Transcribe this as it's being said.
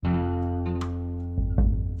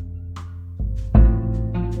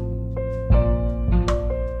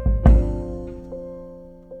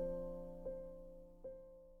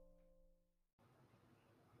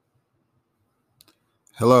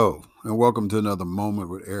Hello, and welcome to another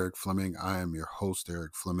moment with Eric Fleming. I am your host,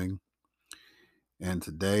 Eric Fleming, and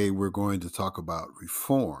today we're going to talk about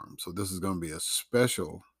reform. So, this is going to be a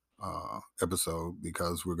special episode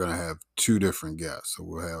because we're going to have two different guests. So,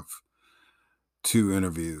 we'll have two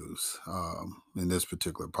interviews in this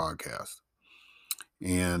particular podcast.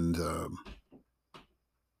 And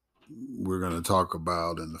we're going to talk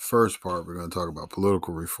about, in the first part, we're going to talk about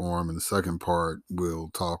political reform. In the second part,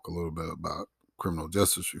 we'll talk a little bit about criminal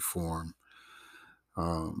justice reform.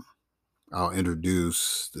 I'll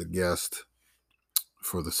introduce the guest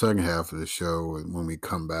for the second half of the show and when we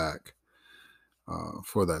come back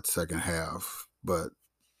for that second half. But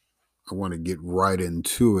I want to get right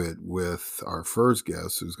into it with our first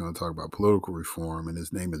guest who's going to talk about political reform, and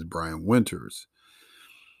his name is Brian Winters.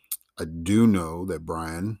 I do know that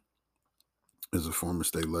Brian is a former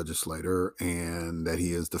state legislator and that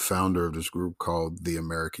he is the founder of this group called the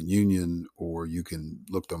American Union, or you can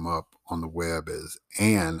look them up on the web as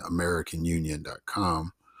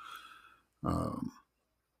anamericanunion.com.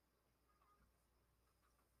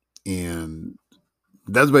 And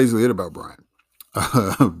that's basically it about Brian.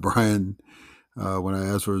 Brian, when I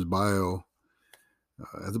asked for his bio,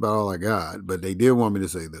 that's about all I got. But they did want me to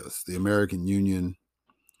say this. The American Union,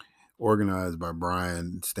 organized by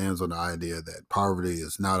Brian, stands on the idea that poverty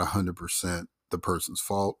is not 100% the person's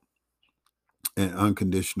fault, and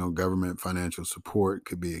unconditional government financial support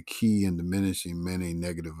could be a key in diminishing many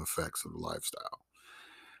negative effects of the lifestyle.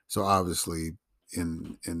 So obviously,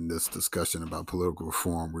 in this discussion about political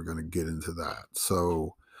reform, we're going to get into that.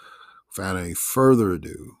 So without any further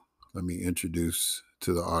ado, let me introduce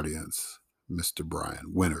to the audience Mr.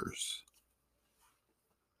 Brian Winters.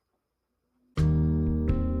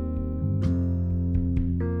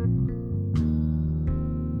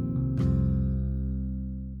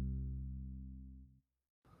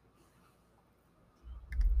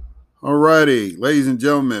 All righty, ladies and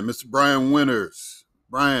gentlemen, Mr. Brian Winters.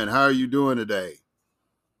 Brian, how are you doing today?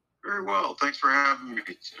 Very well. Thanks for having me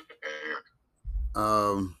today.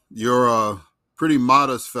 You're a pretty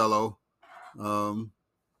modest fellow.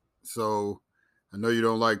 So I know you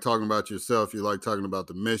don't like talking about yourself. You like talking about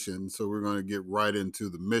the mission. So we're going to get right into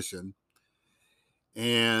the mission.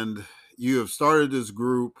 And you have started this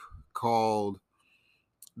group called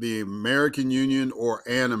the American Union, or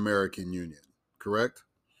an American Union, correct?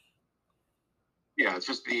 Yeah, it's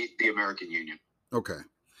just the American Union. Okay.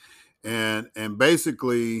 And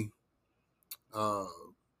basically,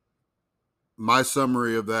 my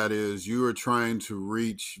summary of that is you are trying to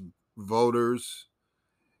reach voters,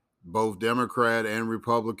 both Democrat and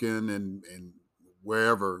Republican and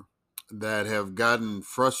wherever, that have gotten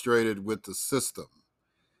frustrated with the system.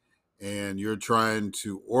 And you're trying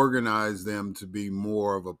to organize them to be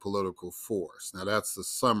more of a political force. Now, that's the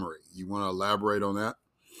summary. You want to elaborate on that?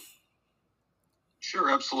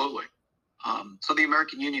 Sure, absolutely. So the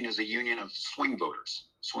American Union is a union of swing voters.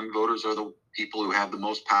 Swing voters are the people who have the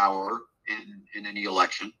most power in any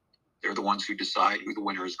election. They're the ones who decide who the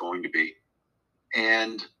winner is going to be.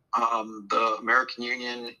 And the American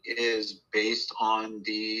Union is based on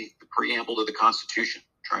the preamble to the Constitution,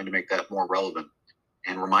 trying to make that more relevant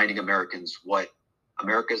and reminding Americans what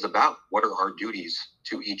America is about. What are our duties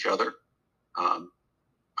to each other?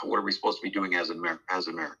 What are we supposed to be doing as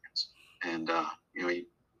Americans? And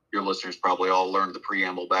your listeners probably all learned the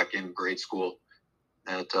preamble back in grade school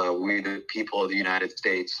that we, the people of the United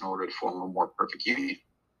States, in order to form a more perfect union,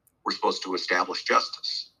 we're supposed to establish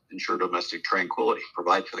justice, ensure domestic tranquility,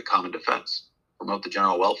 provide for the common defense, promote the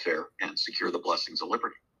general welfare, and secure the blessings of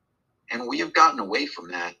liberty. And we have gotten away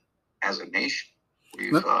from that as a nation.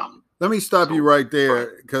 Let me stop you right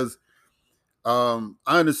there, because I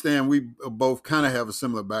understand we both kind of have a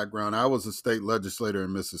similar background. I was a state legislator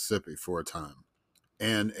in Mississippi for a time.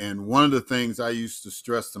 And one of the things I used to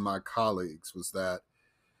stress to my colleagues was that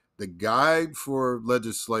the guide for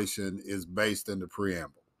legislation is based in the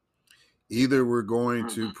preamble. Either we're going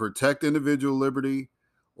to protect individual liberty,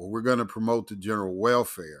 or we're going to promote the general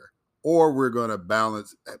welfare, or we're going to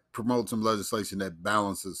promote some legislation that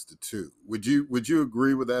balances the two. Would you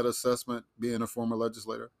agree with that assessment, being a former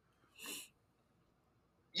legislator?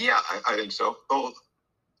 Yeah, I think so. Both.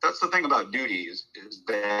 That's the thing about duties, is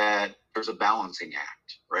that there's a balancing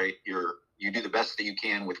act, right? You do the best that you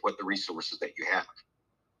can with what the resources that you have.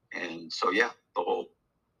 And so, yeah, all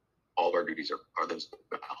of our duties are those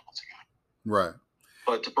balancing act. Right.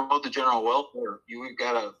 But to promote the general welfare, you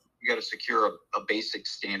got to secure a basic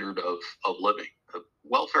standard of living.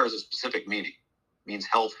 Welfare has a specific meaning. It means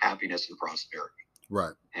health, happiness, and prosperity.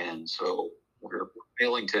 Right. And so we're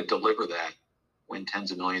failing to deliver that when tens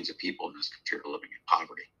of millions of people in this country are living in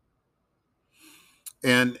poverty.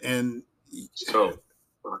 And So,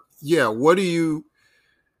 yeah, what do you?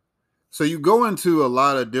 So you go into a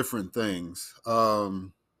lot of different things,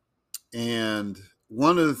 and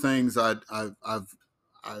one of the things I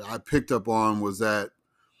picked up on was that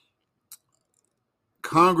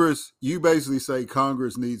Congress. You basically say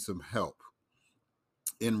Congress needs some help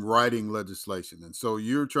in writing legislation, and so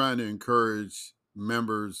you're trying to encourage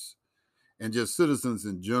members and just citizens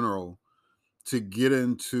in general to get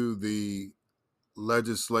into the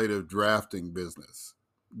legislative drafting business.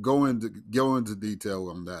 Go into detail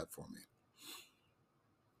on that for me.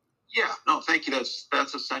 yeah, no, thank you.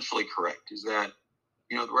 That's essentially correct. Is that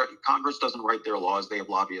Congress doesn't write their laws; they have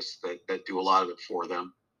lobbyists that do a lot of it for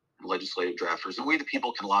them, and legislative drafters, and we the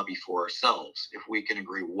people can lobby for ourselves if we can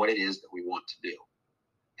agree what it is that we want to do.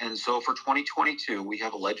 And so for 2022, we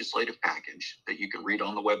have a legislative package that you can read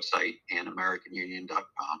on the website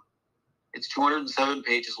anamericanunion.com. It's 207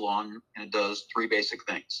 pages long, and it does three basic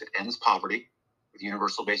things. It ends poverty with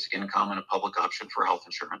universal basic income and a public option for health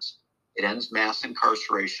insurance. It ends mass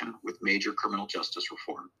incarceration with major criminal justice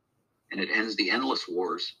reform. And it ends the endless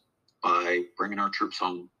wars by bringing our troops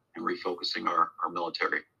home and refocusing our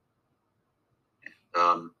military.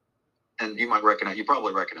 And you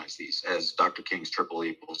probably recognize these as Dr. King's triple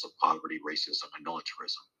evils of poverty, racism, and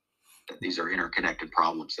militarism. That these are interconnected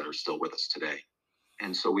problems that are still with us today.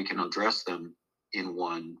 And so we can address them in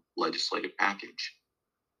one legislative package.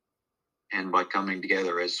 And by coming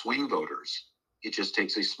together as swing voters, it just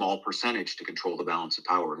takes a small percentage to control the balance of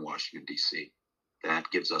power in Washington, D.C. That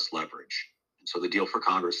gives us leverage. And so the deal for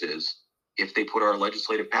Congress is if they put our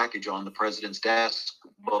legislative package on the president's desk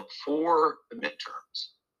before the midterms,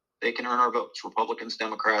 they can earn our votes. Republicans,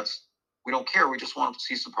 Democrats, we don't care. We just want to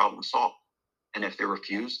see some problems solved. And if they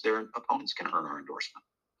refuse, their opponents can earn our endorsement.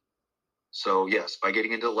 So yes, by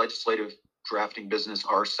getting into the legislative drafting business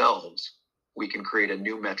ourselves, we can create a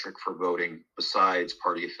new metric for voting besides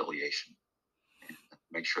party affiliation. And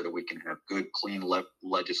make sure that we can have good, clean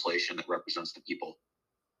legislation that represents the people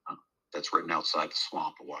that's written outside the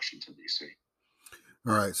swamp of Washington, D.C.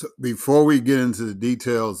 All right. So before we get into the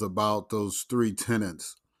details about those three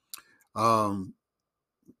tenets, um,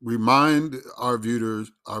 remind our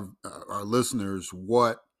viewers, our listeners,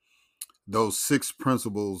 what those six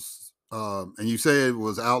principles. And you say it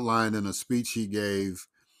was outlined in a speech he gave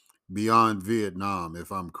beyond Vietnam,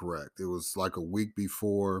 if I'm correct. It was like a week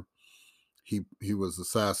before he was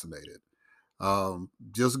assassinated.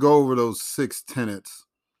 Just go over those six tenets,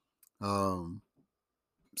 um,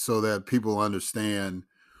 so that people understand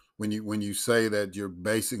when you say that you're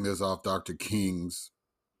basing this off Dr. King's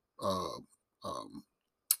uh, um,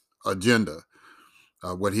 agenda,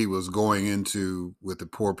 what he was going into with the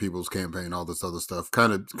Poor People's Campaign, all this other stuff.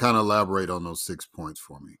 Kind of elaborate on those 6 points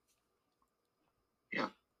for me. Yeah.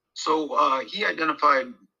 So he identified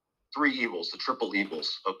three evils, the triple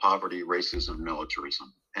evils of poverty, racism,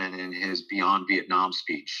 militarism. And in his Beyond Vietnam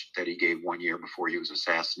speech that he gave 1 year before he was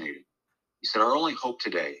assassinated, he said, our only hope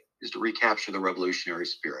today is to recapture the revolutionary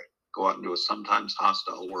spirit, go out into a sometimes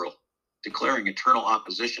hostile world, declaring eternal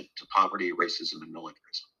opposition to poverty, racism, and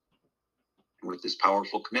militarism. And with this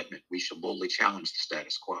powerful commitment, we shall boldly challenge the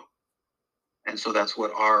status quo. And so that's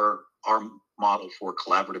what our model for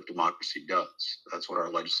collaborative democracy does. That's what our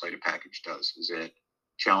legislative package does, is it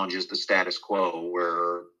challenges the status quo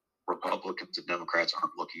where Republicans and Democrats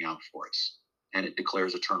aren't looking out for us. And it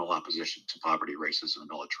declares eternal opposition to poverty, racism, and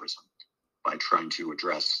militarism by trying to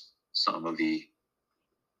address some of these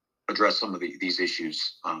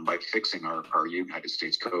issues by fixing our United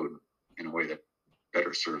States Code in a way that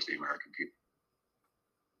better serves the American people.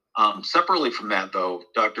 Separately from that, though,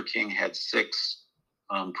 Dr. King had six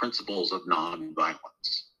principles of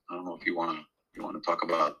nonviolence. I don't know if you want to talk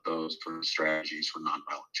about those for strategies for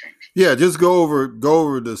nonviolent change. Yeah, just go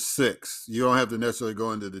over the six. You don't have to necessarily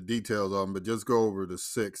go into the details of them, but just go over the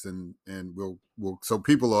six, and we'll so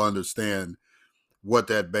people will understand what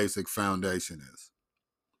that basic foundation is.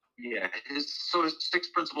 Yeah, his six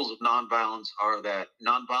principles of nonviolence are that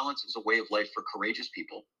nonviolence is a way of life for courageous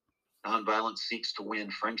people. Nonviolence seeks to win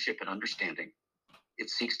friendship and understanding. It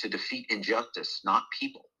seeks to defeat injustice, not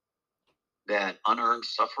people. That unearned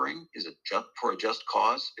suffering for a just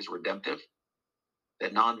cause is redemptive.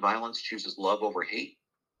 That nonviolence chooses love over hate,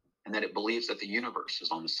 and that it believes that the universe is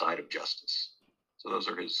on the side of justice. So those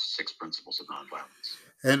are his six principles of nonviolence.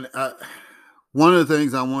 And one of the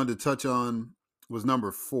things I wanted to touch on was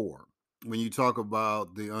number 4. When you talk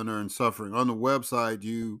about the unearned suffering on the website,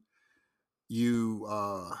 you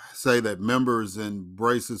say that members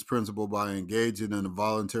embrace this principle by engaging in a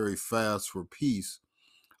voluntary fast for peace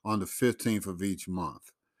on the 15th of each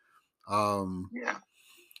month. Yeah.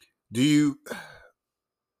 Do you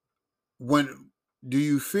when do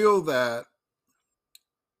you feel that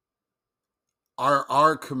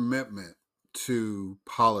our commitment to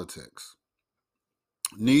politics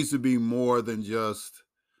needs to be more than just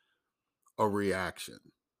a reaction?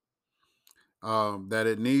 That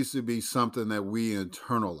it needs to be something that we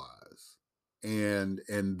internalize and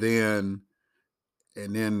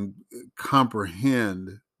then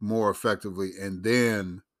comprehend more effectively and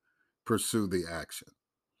then pursue the action.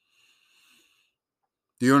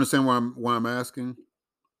 Do you understand why I'm asking?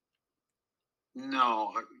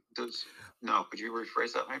 No, does no. Could you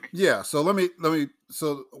rephrase that maybe? Yeah. So let me.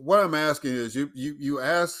 So what I'm asking is you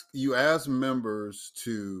ask members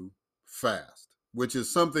to fast, which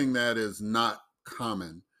is something that is not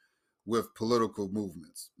common with political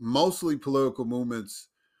movements. Mostly political movements,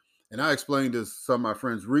 and I explained this to some of my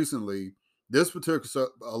friends recently. This particular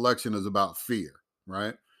election is about fear,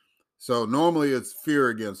 right? So normally it's fear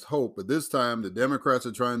against hope, but this time the Democrats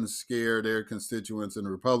are trying to scare their constituents and the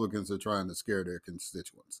Republicans are trying to scare their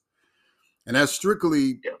constituents. And that's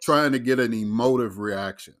strictly Yes. trying to get an emotive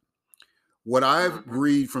reaction. What I've Mm-hmm.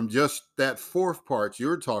 read from just that fourth part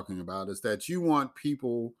you're talking about is that you want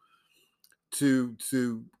people to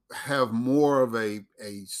have more of a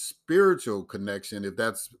spiritual connection, if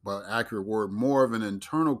that's an accurate word, more of an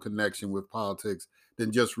internal connection with politics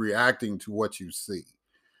than just reacting to what you see.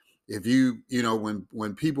 If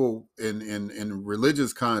when people in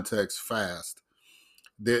religious context fast,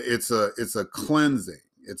 it's a cleansing.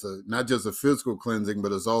 It's a not just a physical cleansing,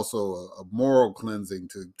 but it's also a moral cleansing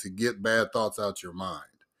to get bad thoughts out your mind.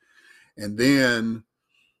 And then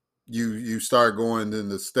you start going in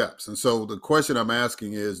the steps. And so the question I'm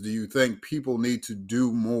asking is, do you think people need to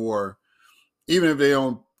do more, even if they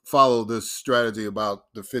don't follow this strategy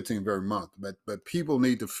about the 15th every month, but people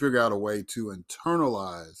need to figure out a way to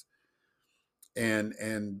internalize and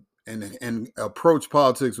approach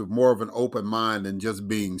politics with more of an open mind than just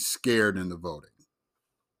being scared into voting?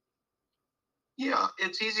 Yeah,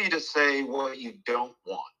 it's easy to say what you don't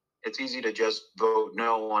want. It's easy to just vote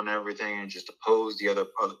no on everything and just oppose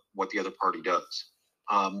what the other party does.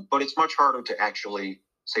 But it's much harder to actually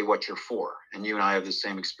say what you're for. And you and I have the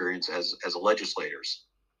same experience as legislators,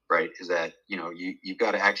 right? Is that you've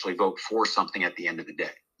got to actually vote for something at the end of the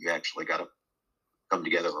day. You actually got to come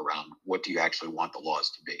together around what do you actually want the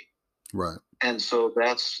laws to be. Right. And so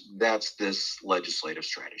that's this legislative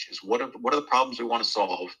strategy. Is what are the problems we want to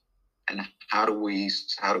solve, and how do we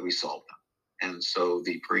solve them? And so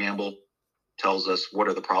the preamble tells us what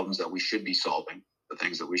are the problems that we should be solving, the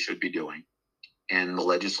things that we should be doing, and the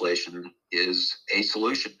legislation is a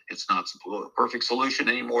solution. It's not a perfect solution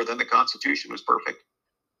any more than the Constitution was perfect,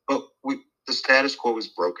 but the status quo is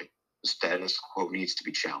broken. The status quo needs to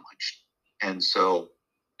be challenged, and so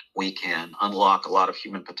we can unlock a lot of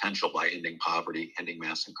human potential by ending poverty, ending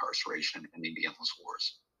mass incarceration, ending the endless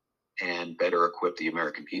wars, and better equip the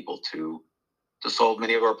American people to solve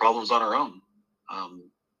many of our problems on our own.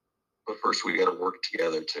 But first, we got to work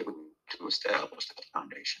together to establish that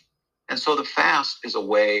foundation. And so the fast is a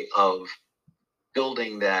way of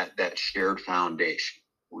building that shared foundation.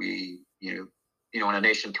 We, in a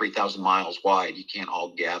nation 3,000 miles wide, you can't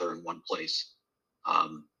all gather in one place.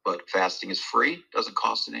 But fasting is free, doesn't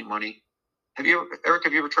cost any money. Eric,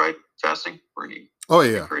 have you ever tried fasting for any Oh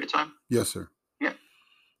yeah. period of time? Yes, sir. Yeah.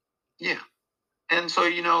 Yeah. And so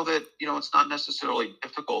it's not necessarily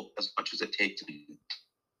difficult as much as it takes.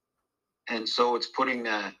 And so it's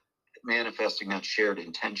manifesting that shared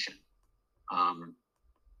intention um,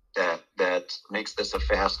 that makes this a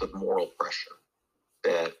fast of moral pressure,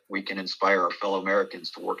 that we can inspire our fellow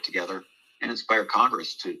Americans to work together and inspire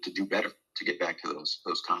Congress to do better, to get back to those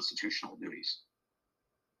constitutional duties.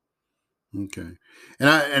 Okay.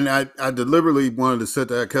 And I deliberately wanted to set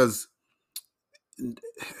that because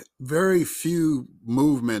very few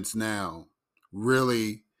movements now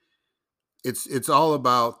really it's all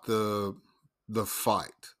about the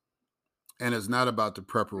fight, and it's not about the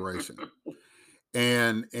preparation.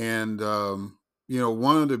 And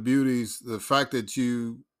one of the beauties, the fact that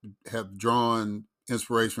you have drawn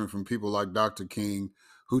inspiration from people like Dr. King,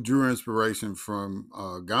 who drew inspiration from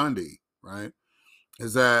Gandhi, right,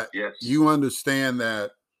 is that Yes. you understand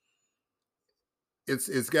that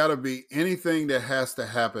it's got to be, anything that has to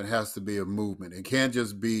happen has to be a movement. It can't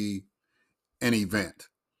just be an event.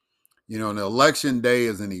 An election day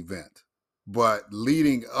is an event, but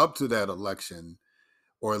leading up to that election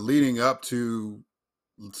or leading up to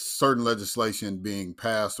certain legislation being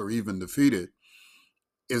passed or even defeated,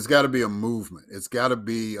 it's got to be a movement. It's got to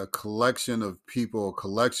be a collection of people, a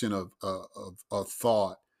collection of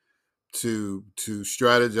thought to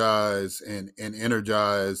strategize and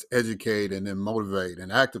energize, educate, and then motivate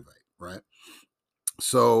and activate. right?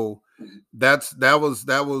 So that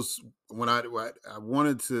was when I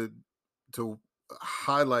wanted to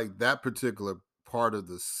highlight that particular part of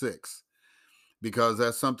the six, because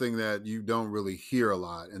that's something that you don't really hear a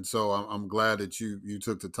lot, and so I'm glad that you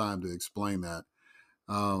took the time to explain that.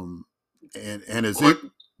 And is Well, it?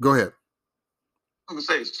 Go ahead. I'm gonna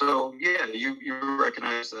say, so yeah, you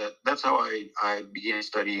recognize that. That's how I began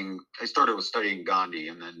studying. I started with studying Gandhi,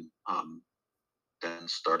 and then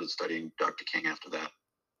started studying Dr. King after that,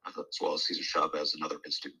 as well as Cesar Chavez and other of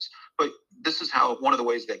his students. But this is how one of the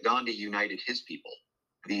ways that Gandhi united his people.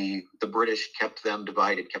 The British kept them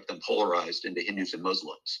divided, kept them polarized into Hindus and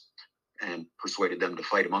Muslims, and persuaded them to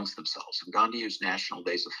fight amongst themselves. And Gandhi used national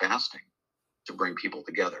days of fasting to bring people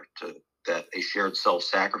together, to that a shared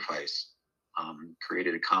self-sacrifice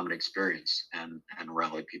created a common experience and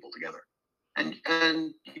rallied people together. And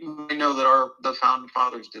you may know that the founding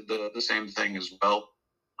fathers did the same thing as well.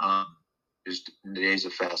 Um, used days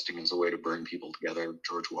of fasting as a way to bring people together.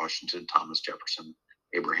 George Washington, Thomas Jefferson,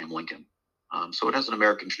 Abraham Lincoln. So it has an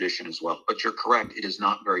American tradition as well. But you're correct; it is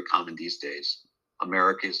not very common these days.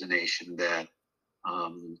 America is a nation that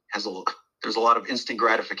has there's a lot of instant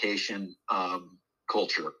gratification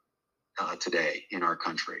culture today in our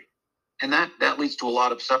country, and that leads to a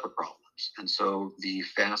lot of separate problems. And so the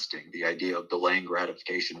fasting, the idea of delaying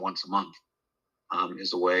gratification once a month,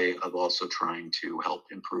 is a way of also trying to help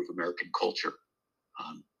improve American culture.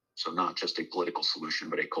 So not just a political solution,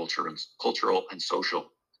 but a cultural and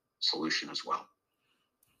social solution as well.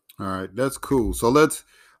 All right, that's cool. So let's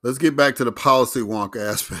get back to the policy wonk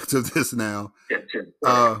aspect of this now. Yeah, Tim.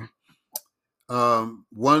 Uh,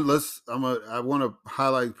 one let's I want to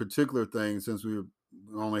highlight particular things since we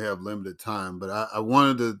only have limited time, but I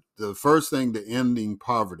wanted the first thing, the ending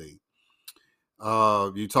poverty.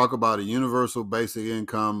 You talk about a universal basic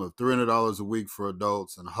income of $300 a week for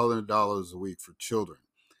adults and $100 a week for children.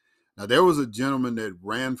 Now, there was a gentleman that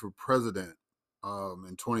ran for president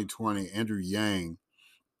in 2020, Andrew Yang,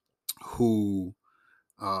 who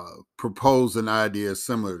proposed an idea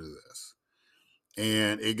similar to this.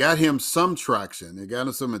 And it got him some traction, it got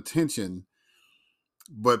him some attention,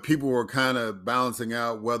 but people were kind of balancing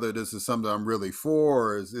out whether this is something I'm really for,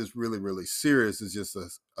 or is this really, really serious? It's just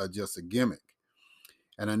a gimmick.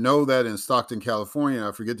 And I know that in Stockton, California,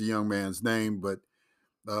 I forget the young man's name, but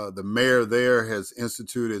the mayor there has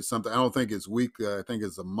instituted something. I don't think it's weekly. I think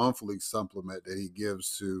it's a monthly supplement that he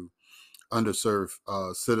gives to underserved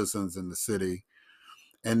citizens in the city.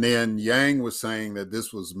 And then Yang was saying that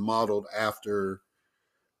this was modeled after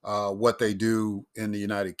what they do in the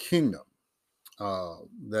United Kingdom,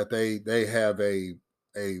 that they have a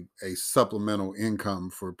supplemental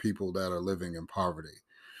income for people that are living in poverty.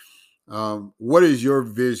 What is your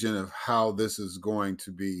vision of how this is going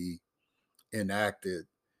to be enacted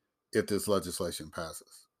if this legislation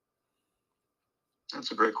passes?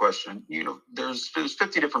 That's a great question. There's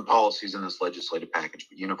 50 different policies in this legislative package,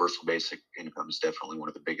 but universal basic income is definitely one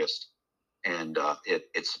of the biggest, and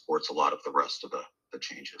it supports a lot of the rest of the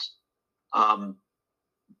changes. Um,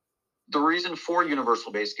 the reason for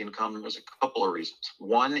universal basic income is a couple of reasons.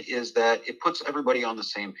 One is that it puts everybody on the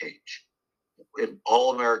same page.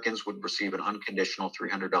 All Americans would receive an unconditional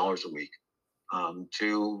 $300 a week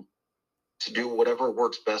to do whatever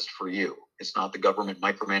works best for you. It's not the government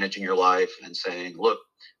micromanaging your life and saying, look,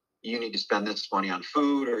 you need to spend this money on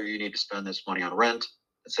food or you need to spend this money on rent.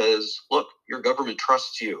 It says, look, your government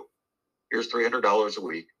trusts you. Here's $300 a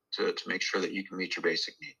week to make sure that you can meet your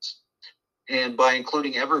basic needs. And by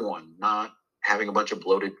including everyone, not having a bunch of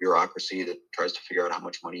bloated bureaucracy that tries to figure out how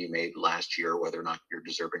much money you made last year, whether or not you're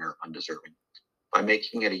deserving or undeserving, by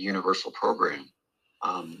making it a universal program,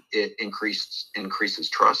 it increases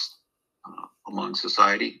trust among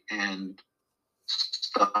society and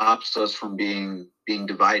stops us from being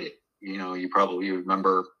divided. You probably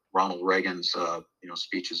remember Ronald Reagan's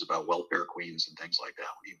speeches about welfare queens and things like that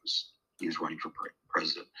when he was running for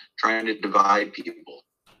president, trying to divide people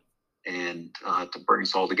and to bring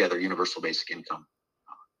us all together. Universal basic income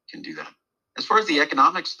can do that. As far as the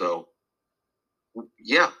economics, though,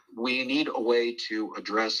 yeah, we need a way to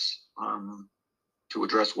address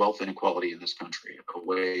wealth inequality in this country, a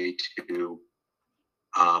way to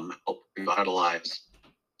help revitalize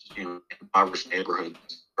impoverished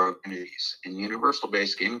neighborhoods, communities. And universal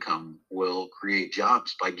basic income will create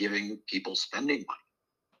jobs by giving people spending money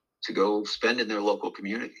to go spend in their local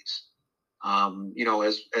communities.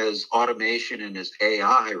 As automation and as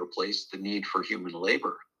AI replace the need for human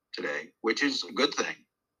labor today, which is a good thing,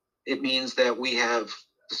 it means that we have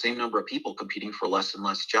the same number of people competing for less and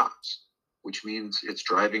less jobs, which means it's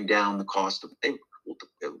driving down the cost of labor.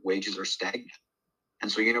 Wages are stagnant.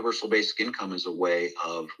 And so universal basic income is a way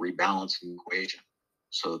of rebalancing the equation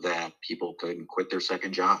so that people can quit their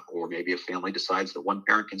second job, or maybe a family decides that one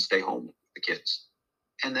parent can stay home with the kids.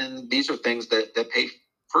 And then these are things that pay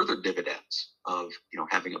further dividends of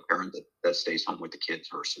having a parent that stays home with the kids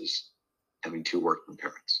versus having two working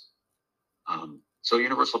parents. So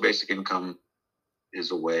universal basic income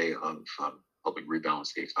is a way of helping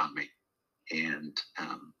rebalance the economy and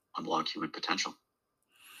unlock human potential.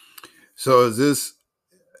 So is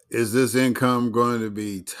this income going to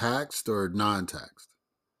be taxed or non-taxed?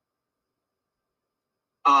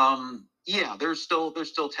 Yeah, there's still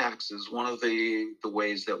taxes. One of the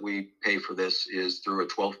ways that we pay for this is through a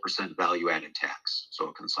 12% value added tax, so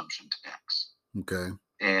a consumption tax. Okay.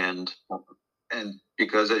 And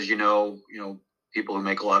because, as you know, people who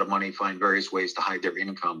make a lot of money find various ways to hide their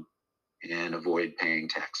income and avoid paying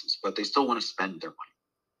taxes, but they still want to spend their money.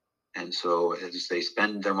 And so as they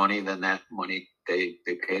spend their money, then that money they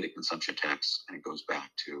pay the consumption tax, and it goes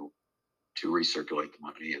back to recirculate the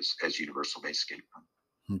money as universal basic income.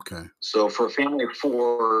 Okay. So for a family of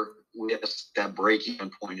four, yes, that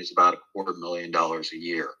break-even point is about $250,000 a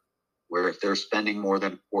year. Where if they're spending more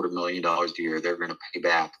than $250,000 a year, they're going to pay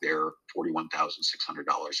back their $41,600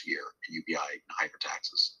 a year in UBI and higher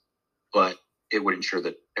taxes. But it would ensure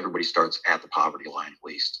that everybody starts at the poverty line at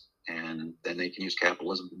least, and then they can use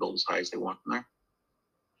capitalism to build as high as they want from there.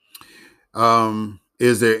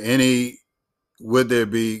 Is there any? Would there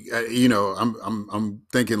be? I'm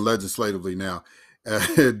thinking legislatively now.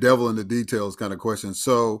 Devil in the details kind of question.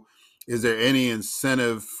 So, is there any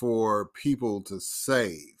incentive for people to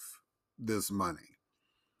save this money?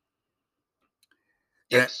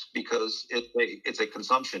 Yes, because it's a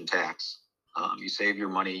consumption tax. You save your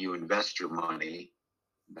money, you invest your money,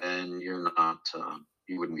 then you're not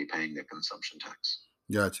you wouldn't be paying the consumption tax.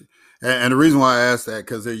 Gotcha. And the reason why I asked that,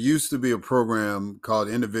 because there used to be a program called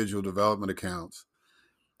individual development accounts,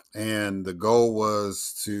 and the goal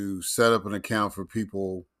was to set up an account for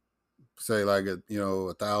people, say like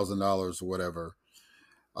 $1,000 or whatever.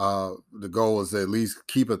 The goal is to at least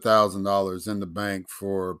keep $1,000 in the bank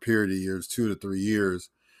for a period of years, 2 to 3 years,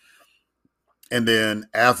 and then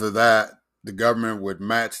after that, the government would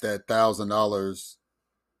match that $1,000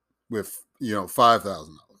 with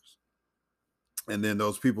 $5,000, and then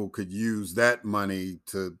those people could use that money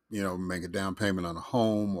to make a down payment on a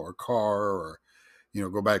home or a car, or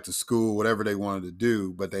go back to school, whatever they wanted to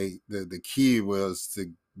do. But the key was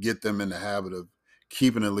to get them in the habit of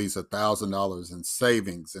keeping at least $1,000 in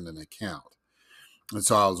savings in an account. And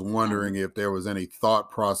so I was wondering if there was any thought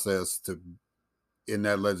process in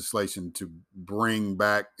that legislation to bring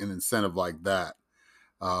back an incentive like that,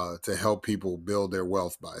 to help people build their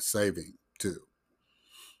wealth by saving too.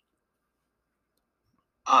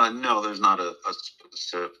 No, there's not a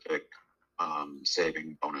specific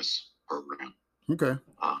saving bonus program. Okay.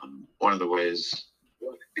 One of the ways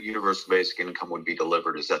the universal basic income would be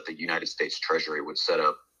delivered is that the United States Treasury would set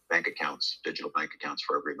up bank accounts, digital bank accounts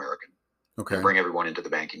for every American, and bring everyone into the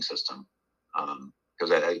banking system.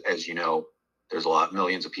 Because as you know, there's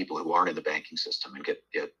millions of people who aren't in the banking system and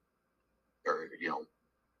get or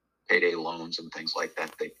payday loans and things like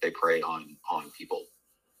that. They prey on people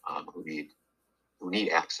who need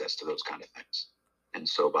access to those kind of things. And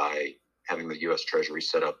so by having the U.S. Treasury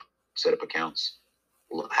set up accounts,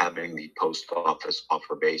 having the post office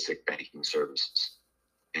offer basic banking services,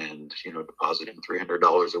 and depositing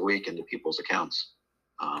 $300 a week into people's accounts,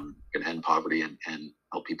 can end poverty and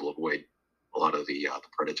help people avoid a lot of the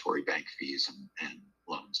predatory bank fees and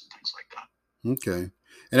loans and things like that. Okay,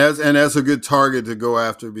 and that's a good target to go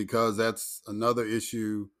after, because that's another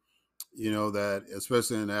issue, that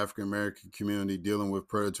especially in the African American community, dealing with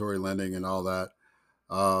predatory lending and all that.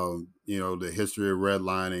 The history of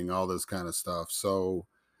redlining, all this kind of stuff. So,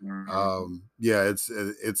 yeah,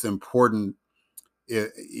 it's important.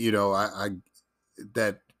 I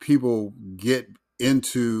that people get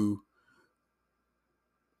into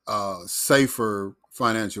safer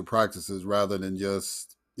financial practices rather than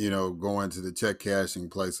just going to the check cashing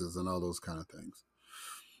places and all those kind of things.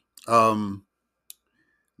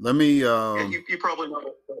 Let me. Yeah, you probably know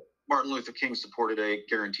that Martin Luther King supported a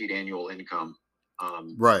guaranteed annual income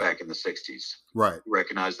back in the 60s. Right. He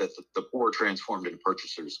recognized that the poor transformed into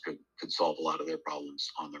purchasers could solve a lot of their problems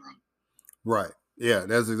on their own. Right. Yeah,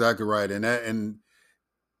 that's exactly right. And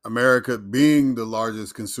America being the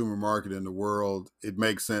largest consumer market in the world, it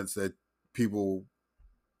makes sense that people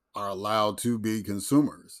are allowed to be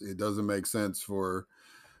consumers. It doesn't make sense for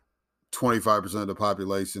 25% of the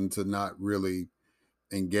population to not really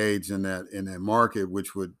engage in that market, which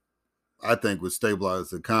I think would stabilize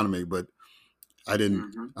the economy. But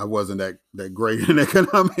I wasn't that great in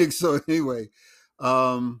economics. So anyway,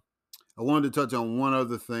 um, I wanted to touch on one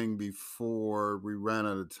other thing before we ran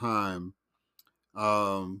out of time.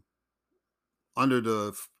 Um, under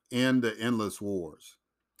the end the endless wars,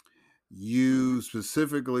 you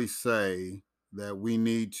specifically say that we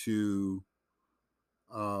need to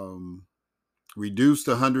um, reduce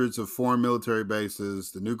the hundreds of foreign military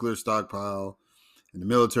bases, the nuclear stockpile, and the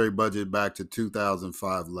military budget back to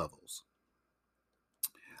 2005 levels.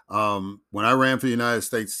 When I ran for the United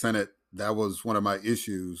States Senate, that was one of my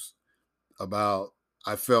issues about.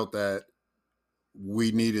 I felt that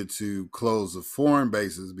we needed to close the foreign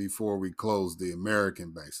bases before we closed the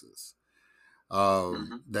American bases.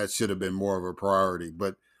 That should have been more of a priority.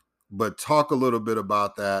 But talk a little bit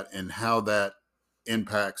about that and how that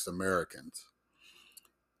impacts Americans.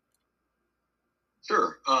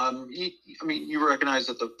 Sure. You recognize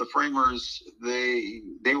that the framers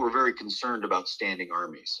they were very concerned about standing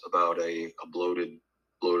armies, about a bloated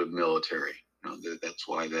military. That's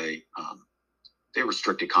why they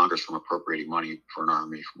restricted Congress from appropriating money for an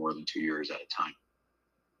army for more than 2 years at a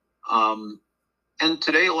time. And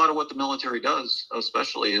today, a lot of what the military does,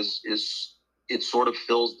 especially, is it sort of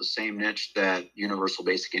fills the same niche that universal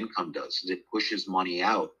basic income does. It pushes money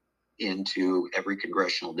out into every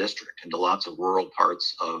congressional district, into lots of rural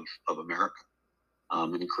parts of America,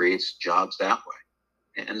 and creates jobs that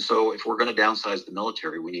way. And so, if we're going to downsize the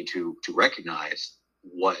military, we need to recognize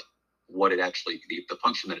what it actually, the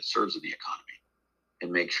function that it serves in the economy,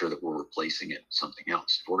 and make sure that we're replacing it with something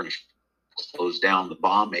else. If we're going to close down the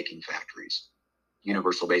bomb making factories,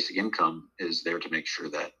 universal basic income is there to make sure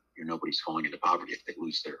that nobody's falling into poverty if they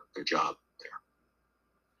lose their job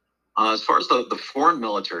there. As far as the foreign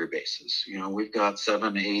military bases, we've got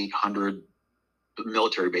 700-800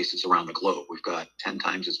 military bases around the globe. We've got 10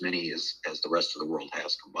 times as many as the rest of the world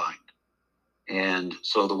has combined. And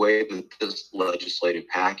so the way that this legislative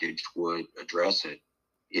package would address it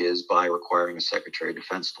is by requiring the Secretary of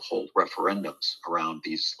Defense to hold referendums around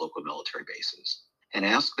these local military bases and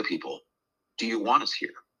ask the people, do you want us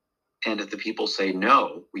here? And if the people say,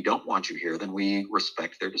 no, we don't want you here, then we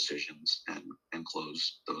respect their decisions and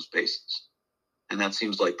close those bases. And that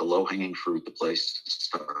seems like the low-hanging fruit. The place to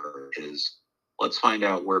start is, let's find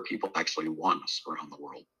out where people actually want us around the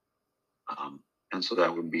world. And so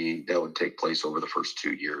that would take place over the first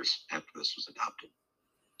 2 years after this was adopted.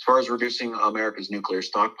 As far as reducing America's nuclear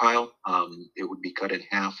stockpile, it would be cut in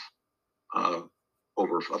half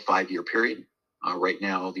over a 5-year period. Right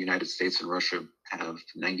now, the United States and Russia have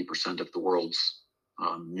 90% of the world's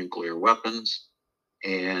nuclear weapons,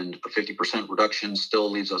 and a 50% reduction still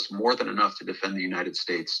leaves us more than enough to defend the United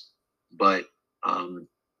States. But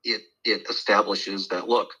it establishes that,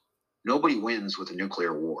 look, nobody wins with a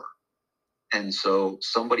nuclear war. And so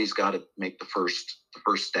somebody's got to make the first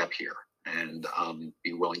step here and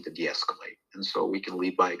be willing to de-escalate. And so we can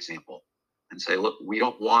lead by example and say, look, we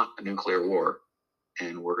don't want a nuclear war,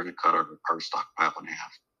 and we're going to cut our stockpile in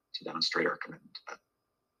half to demonstrate our commitment to that.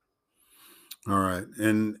 All right.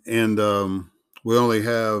 And we only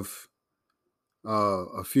have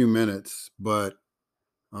a few minutes, but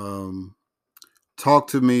talk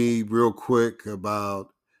to me real quick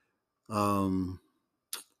about,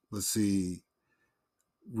 let's see,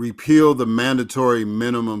 repeal the mandatory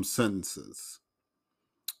minimum sentences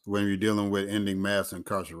when you're dealing with ending mass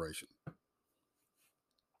incarceration.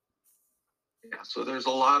 Yeah, so there's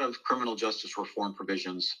a lot of criminal justice reform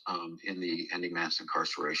provisions in the ending mass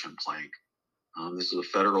incarceration plank. This is a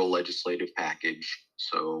federal legislative package,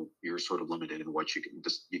 so you're sort of limited in what you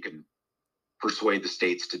can persuade the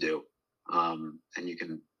states to do, and you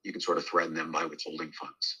can sort of threaten them by withholding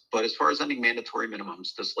funds. But as far as ending mandatory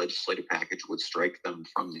minimums, this legislative package would strike them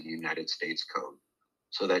from the United States Code,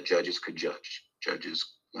 so that judges could judge. Judges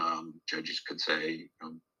could say,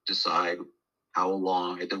 decide how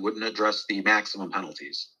long. It wouldn't address the maximum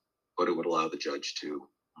penalties, but it would allow the judge to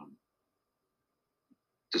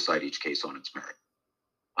decide each case on its merit.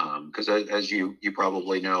 Because as you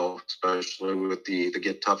probably know, especially with the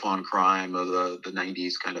get tough on crime of the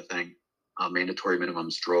 90s kind of thing, mandatory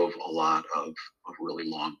minimums drove a lot of really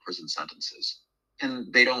long prison sentences,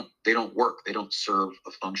 and they don't work. They don't serve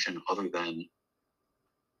a function other than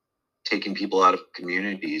taking people out of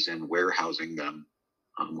communities and warehousing them,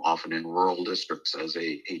 often in rural districts, as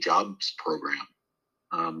a jobs program.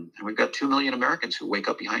 And we've got 2 million Americans who wake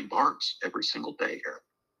up behind bars every single day here.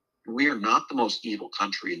 We are not the most evil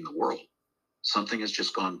country in the world. Something has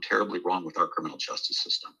just gone terribly wrong with our criminal justice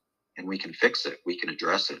system, and we can fix it. We can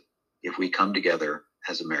address it if we come together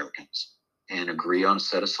as Americans and agree on a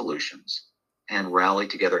set of solutions and rally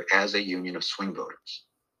together as a union of swing voters.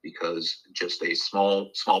 because just a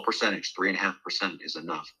small percentage, 3.5%, is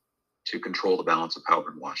enough to control the balance of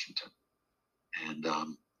power in Washington. And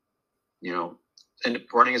and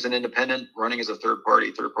running as an independent, running as a third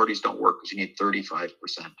parties don't work because you need 35%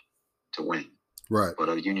 to win. Right. But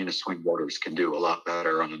a union of swing voters can do a lot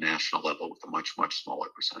better on a national level with a much, much smaller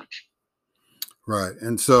percentage. Right.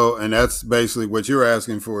 And that's basically what you're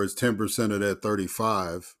asking for is 10% of that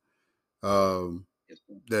 35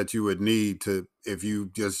 that you would need to, if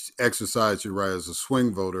you just exercise your right as a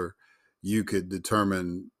swing voter, you could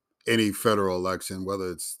determine any federal election,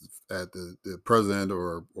 whether it's at the president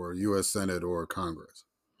or U.S. Senate or Congress.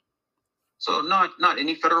 So not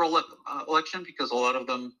any federal election, because a lot of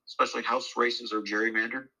them, especially House races, are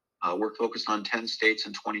gerrymandered. We're focused on 10 states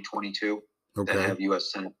in 2022 that have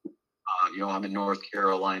U.S. Senate. I'm in North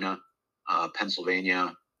Carolina,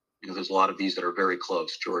 Pennsylvania. There's a lot of these that are very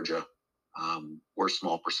close. Georgia, where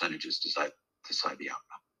small percentages decide the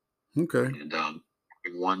outcome. Okay.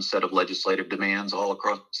 And one set of legislative demands all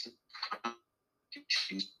across.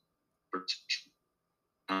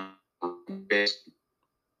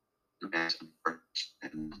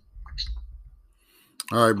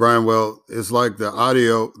 All right, Brian. Well, it's like the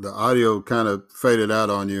audio kind of faded out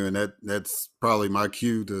on you, and that's probably my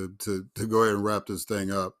cue to go ahead and wrap this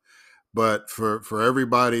thing up. But for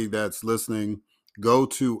everybody that's listening, go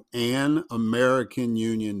to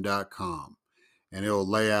anamericanunion.com, and it'll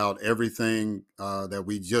lay out everything that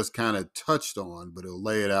we just kind of touched on, but it'll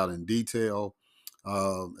lay it out in detail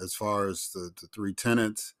as far as the three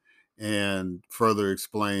tenets, and further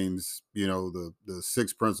explains, the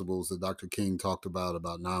 6 principles that Dr. King talked about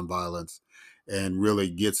nonviolence, and really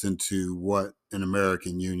gets into what an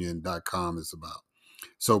AmericanUnion.com is about.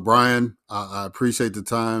 So, Brian, I appreciate the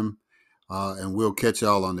time, and we'll catch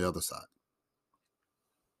y'all on the other side.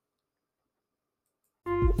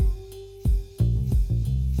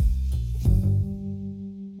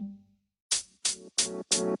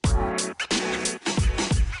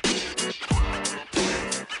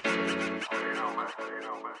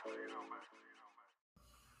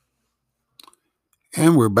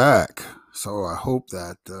 And we're back. So I hope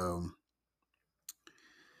that the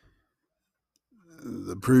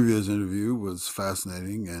previous interview was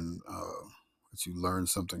fascinating, and that you learned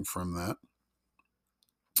something from that.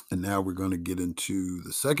 And now we're going to get into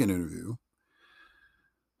the second interview,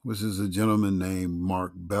 which is a gentleman named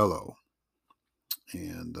Mark Bello.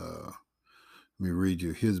 And let me read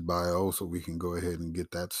you his bio so we can go ahead and get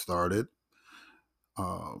that started.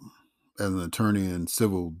 As an attorney and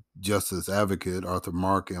civil justice advocate, Arthur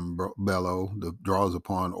Mark M. Bello draws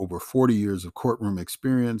upon over 40 years of courtroom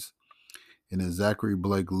experience in his Zachary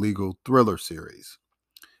Blake legal thriller series.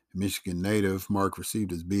 A Michigan native, Mark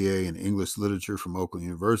received his BA in English literature from Oakland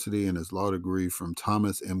University and his law degree from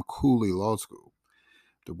Thomas M. Cooley Law School.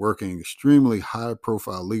 After working extremely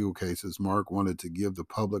high-profile legal cases, Mark wanted to give the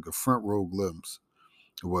public a front-row glimpse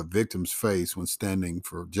of what victims face when standing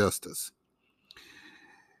for justice.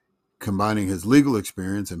 Combining his legal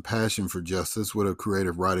experience and passion for justice with a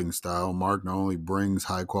creative writing style, Mark not only brings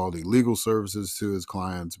high-quality legal services to his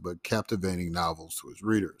clients, but captivating novels to his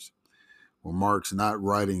readers. When Mark's not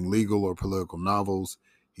writing legal or political novels,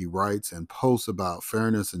 he writes and posts about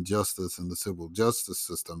fairness and justice in the civil justice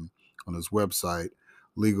system on his website,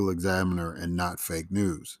 Legal Examiner, and Not Fake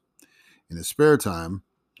News. In his spare time,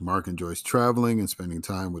 Mark enjoys traveling and spending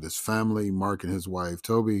time with his family. Mark and his wife,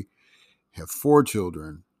 Toby, have 4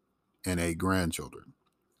 children and 8 grandchildren.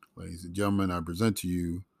 Ladies and gentlemen, I present to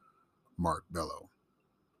you Mark Bello.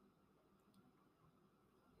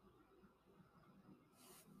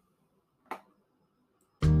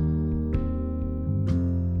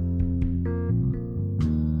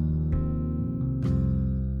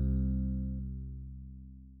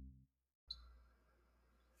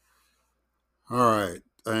 All right.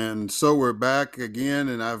 And so we're back again,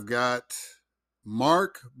 and I've got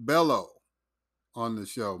Mark Bello on the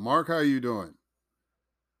show. Mark, how are you doing?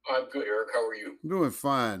 I'm good, Eric. How are you? I'm doing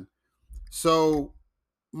fine. So,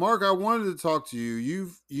 Mark, I wanted to talk to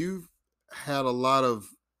you. You've had a lot of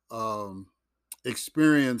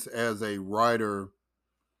experience as a writer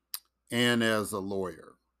and as a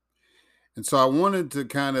lawyer, and so I wanted to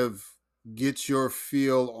kind of get your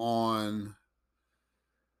feel on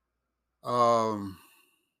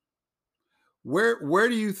where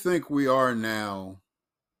do you think we are now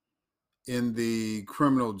in the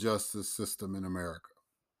criminal justice system in America?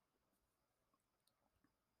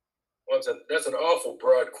 Well, that's an awful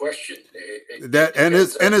broad question.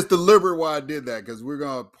 It's deliberate why I did that, because we're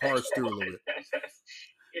gonna parse through a little bit.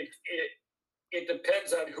 It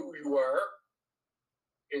depends on who you are.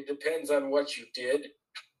 It depends on what you did.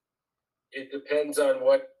 It depends on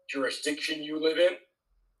what jurisdiction you live in.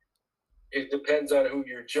 It depends on who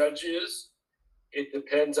your judge is. It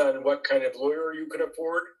depends on what kind of lawyer you can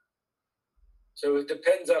afford. So it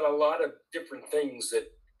depends on a lot of different things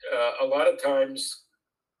that a lot of times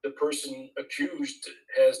the person accused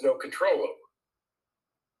has no control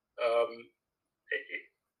over.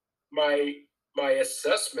 My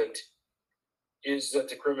assessment is that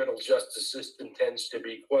the criminal justice system tends to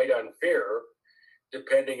be quite unfair,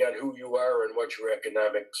 depending on who you are and what your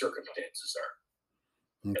economic circumstances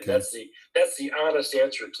are. Okay. And that's the honest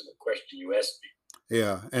answer to the question you asked me.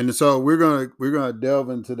 Yeah, and so we're gonna delve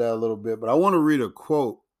into that a little bit, but I want to read a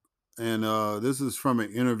quote, and this is from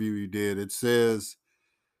an interview you did. It says,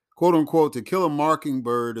 "quote unquote," "To Kill a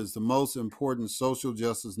Mockingbird is the most important social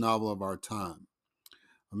justice novel of our time.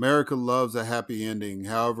 America loves a happy ending.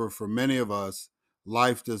 However, for many of us,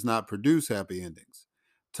 life does not produce happy endings.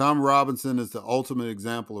 Tom Robinson is the ultimate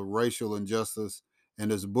example of racial injustice, and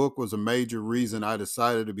his book was a major reason I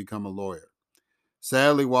decided to become a lawyer.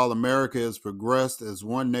 Sadly, while America has progressed as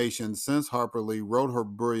one nation since Harper Lee wrote her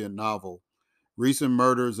brilliant novel, recent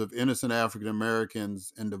murders of innocent African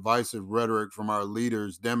Americans and divisive rhetoric from our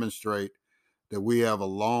leaders demonstrate that we have a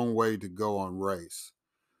long way to go on race."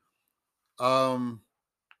 Um,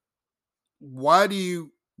 why do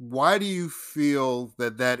you feel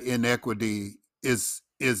that inequity is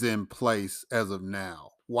in place as of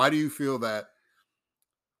now? Why do you feel that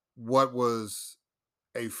what was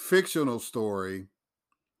a fictional story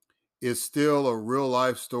is still a real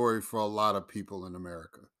life story for a lot of people in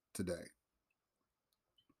America today?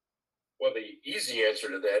 Well, the easy answer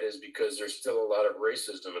to that is because there's still a lot of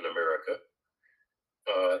racism in America.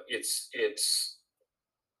 It's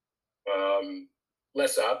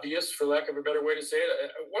less obvious, for lack of a better way to say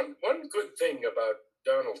it. One good thing about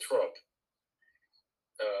Donald Trump,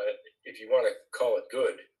 if you want to call it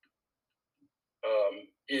good,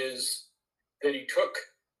 is that he took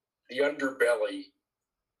the underbelly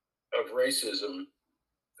of racism,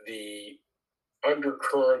 the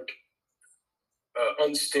undercurrent,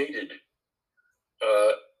 unstated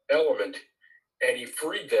element, and he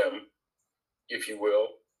freed them, if you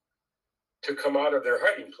will, to come out of their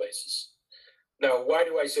hiding places. Now, why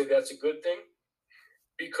do I say that's a good thing?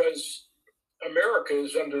 Because America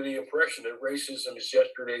is under the impression that racism is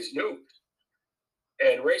yesterday's news.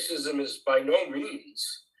 And racism is by no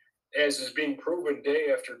means, as is being proven day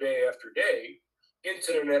after day after day,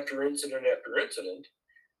 incident after incident after incident,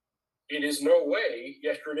 it is no way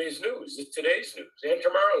yesterday's news. It's today's news and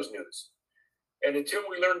tomorrow's news. And until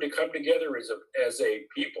we learn to come together as a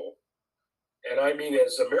people, and I mean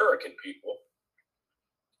as American people,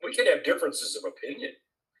 we can have differences of opinion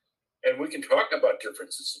and we can talk about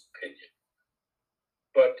differences of opinion.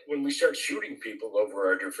 But when we start shooting people over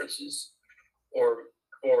our differences or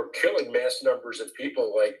killing mass numbers of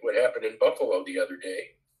people like what happened in Buffalo the other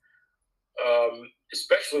day,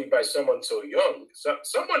 especially by someone so young,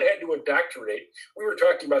 someone had to indoctrinate. We were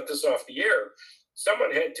talking about this off the air.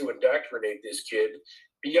 Someone had to indoctrinate this kid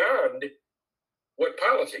beyond what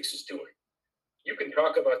politics is doing. You can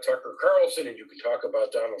talk about Tucker Carlson and you can talk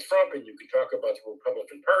about Donald Trump and you can talk about the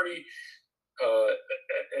Republican Party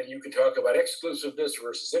and you can talk about exclusiveness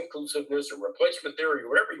versus inclusiveness or replacement theory or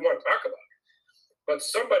whatever you want to talk about. But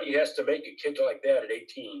somebody has to make a kid like that at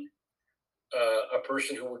 18 a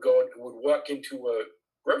person who would walk into a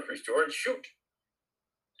grocery store and shoot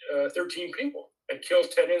 13 people and kill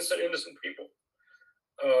 10 innocent people.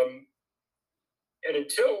 And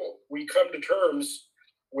until we come to terms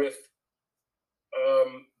with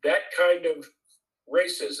that kind of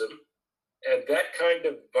racism and that kind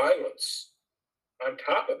of violence on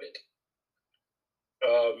top of it,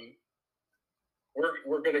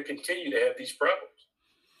 we're going to continue to have these problems.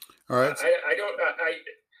 All right.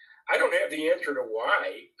 I don't have the answer to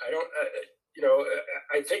why. I don't.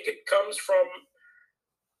 I think it comes from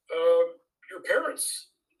your parents.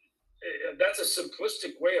 That's a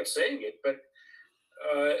simplistic way of saying it, but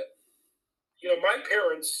my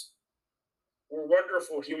parents were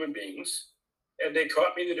wonderful human beings, and they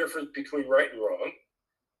taught me the difference between right and wrong.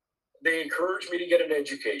 They encouraged me to get an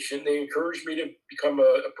education. They encouraged me to become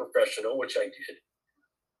a professional, which I did.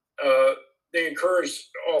 They encouraged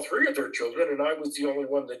all three of their children, and I was the only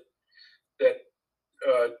one that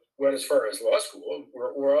went as far as law school.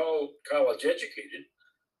 We're all college educated.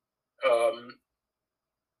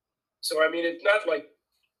 So, I mean, it's not like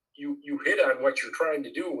you hit on what you're trying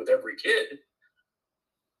to do with every kid,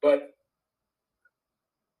 but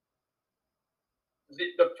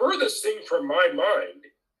the furthest thing from my mind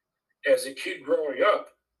as a kid growing up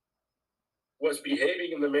was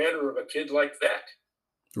behaving in the manner of a kid like that.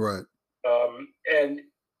 Right. And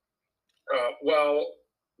while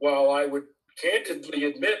while I would candidly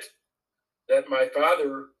admit that my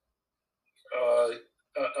father,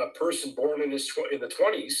 a person born in the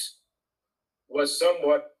 20s, was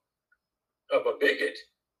somewhat of a bigot,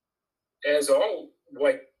 as all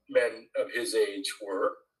white men of his age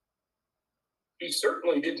were, he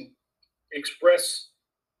certainly didn't express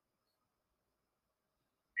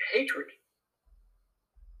hatred.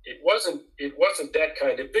 It wasn't that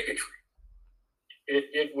kind of bigotry.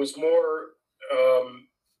 It was more,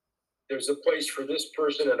 there's a place for this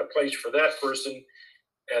person and a place for that person,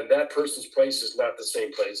 and that person's place is not the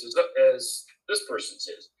same place as this person's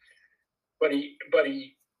is. But he,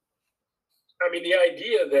 I mean, the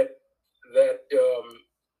idea that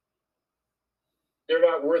they're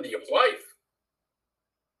not worthy of life,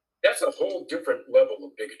 that's a whole different level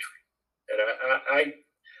of bigotry. And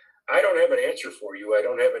I don't have an answer for you. I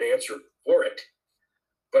don't have an answer for it.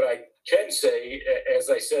 But I can say, as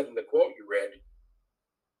I said in the quote you read,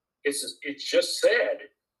 it's just sad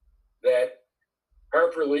that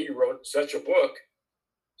Harper Lee wrote such a book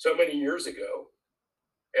so many years ago,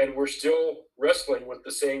 and we're still wrestling with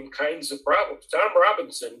the same kinds of problems. Tom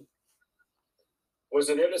Robinson was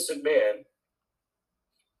an innocent man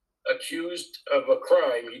accused of a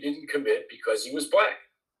crime he didn't commit because he was black,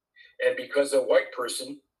 and because a white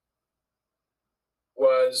person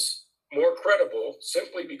was more credible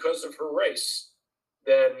simply because of her race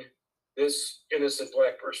than this innocent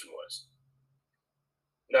black person was.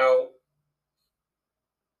 Now,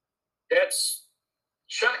 that's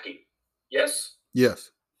shocking, yes?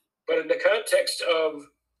 Yes. But in the context of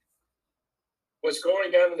what's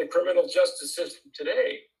going on in the criminal justice system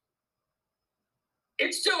today,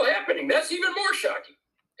 it's still happening. That's even more shocking.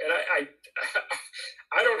 And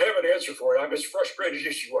I don't have an answer for it. I'm as frustrated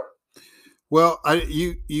as you are. Well,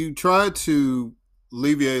 you tried to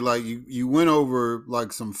alleviate, like you went over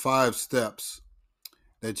like some 5 steps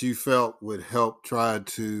that you felt would help try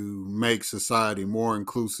to make society more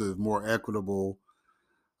inclusive, more equitable,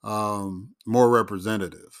 more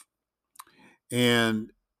representative.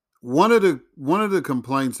 And one of the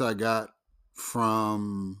complaints I got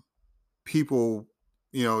from people,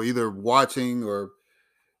 either watching or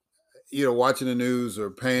watching the news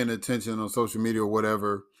or paying attention on social media or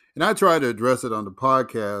whatever, and I try to address it on the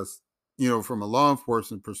podcast, from a law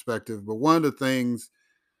enforcement perspective. But one of the things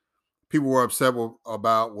people were upset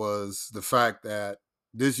about was the fact that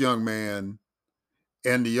this young man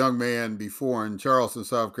and the young man before in Charleston,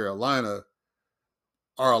 South Carolina,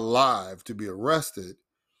 are alive to be arrested.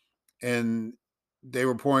 And they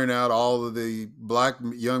were pointing out all of the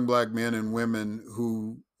young black men and women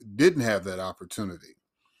who didn't have that opportunity.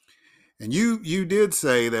 And you did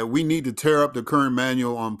say that we need to tear up the current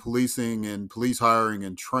manual on policing and police hiring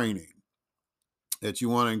and training, that you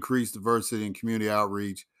want to increase diversity and community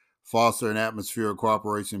outreach, foster an atmosphere of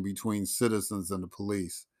cooperation between citizens and the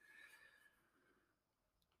police.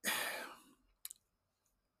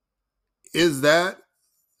 Is that,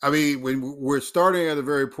 I mean, when we're starting at a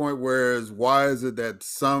very point, whereas why is it that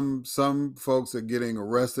some folks are getting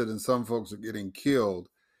arrested and some folks are getting killed?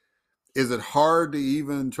 Is it hard to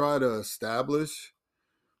even try to establish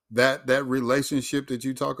that relationship that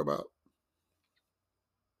you talk about?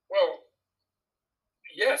 Well,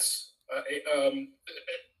 yes,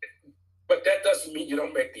 but that doesn't mean you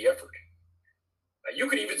don't make the effort. You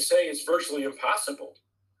could even say it's virtually impossible,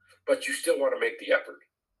 but you still want to make the effort.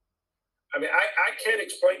 I mean, I can't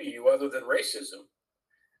explain to you other than racism,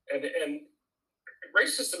 and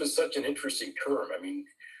racism is such an interesting term. I mean,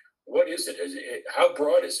 what is it? How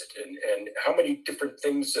broad is it, and how many different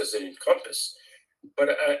things does it encompass?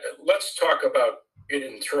 But let's talk about it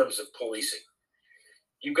in terms of policing.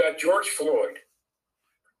 You got George Floyd,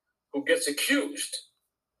 who gets accused,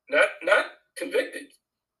 not convicted.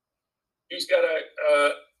 He's got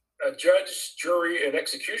a judge, jury, and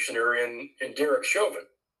executioner in Derek Chauvin.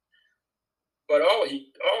 But all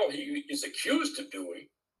he is accused of doing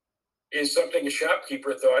is something a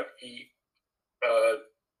shopkeeper thought he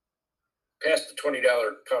passed the $20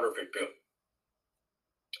 counterfeit bill.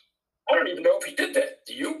 I don't even know if he did that.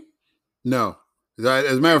 Do you? No.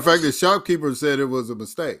 As a matter of fact, the shopkeeper said it was a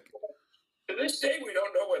mistake. To this day, we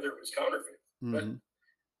don't know whether it was counterfeit. Mm-hmm. But,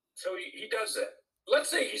 so he does that. Let's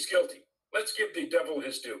say he's guilty. Let's give the devil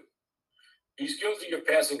his due. He's guilty of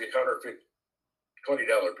passing a counterfeit $20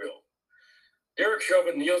 bill. Derek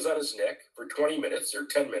Chauvin kneels on his neck for 20 minutes or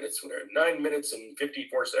 10 minutes, whatever, 9 minutes and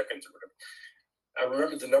 54 seconds or whatever. I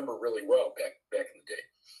remember the number really well back in the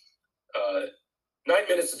day. 9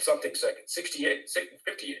 minutes and something seconds, 68,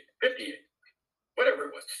 58, whatever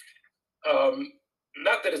it was.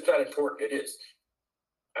 Not that it's not important, it is.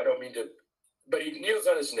 I don't mean to, but he kneels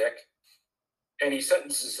on his neck and he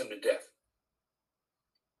sentences him to death.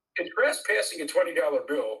 Contrast passing a $20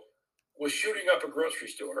 bill with shooting up a grocery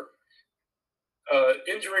store,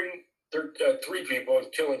 injuring 3 people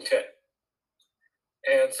and killing 10.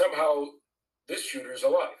 And somehow this shooter's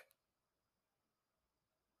alive.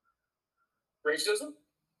 Racism?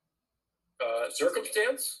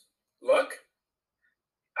 Circumstance? Luck?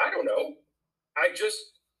 I don't know.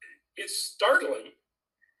 It's startling.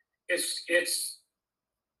 It's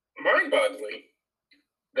mind-boggling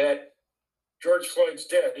that George Floyd's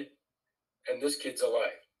dead and this kid's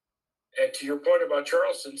alive. And to your point about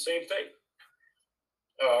Charleston, same thing.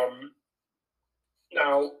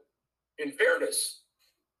 Now, in fairness,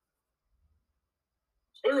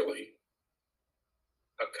 clearly,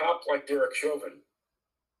 a cop like Derek Chauvin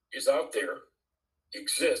is out there,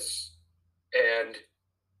 exists, and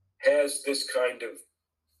has this kind of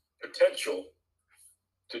potential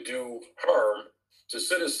to do harm to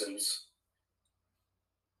citizens.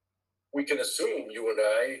 We can assume, you and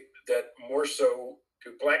I, that more so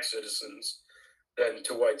to Black citizens than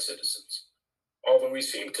to white citizens. Although we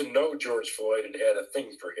seem to know George Floyd and had a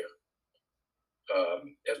thing for him.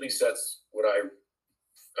 At least that's what I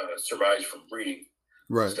surmise from reading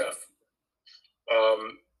stuff.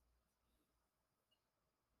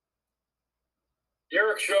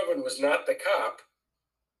 Derek Chauvin was not the cop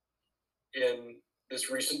in this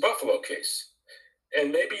recent Buffalo case.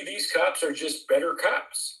 And maybe these cops are just better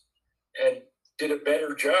cops and did a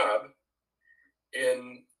better job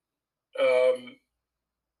in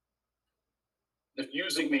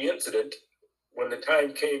diffusing the incident when the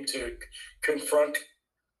time came to confront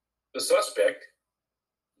the suspect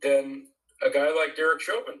than a guy like Derek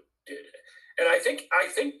Chauvin did. And I think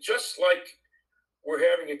just like we're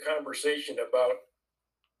having a conversation about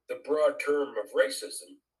the broad term of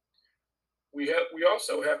racism, we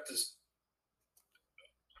also have to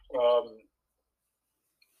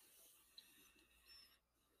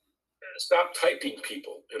stop typing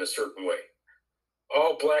people in a certain way.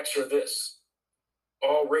 All blacks are this.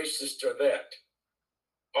 All racists are that.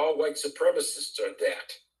 All white supremacists are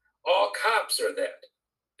that. All cops are that.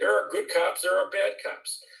 There are good cops, there are bad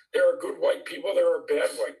cops. There are good white people, there are bad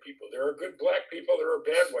white people. There are good black people, there are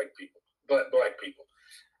bad white people, black people.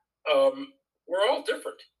 We're all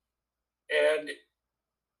different. And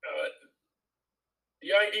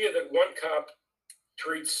the idea that one cop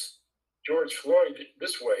treats George Floyd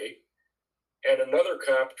this way and another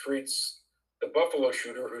cop treats the Buffalo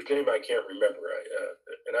shooter, whose name I can't remember,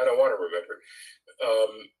 and I don't want to remember,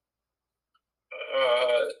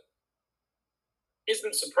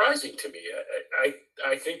 isn't surprising to me.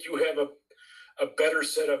 I think you have a better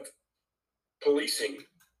set of policing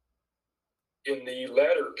in the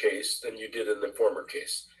latter case than you did in the former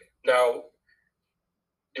case. Now,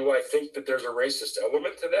 do I think that there's a racist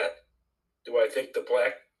element to that? Do I think the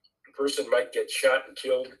black person might get shot and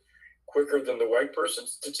killed quicker than the white person?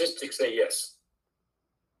 Statistics say yes.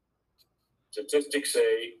 Statistics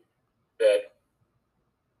say that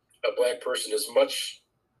a black person is much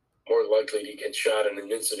more likely to get shot in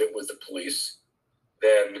an incident with the police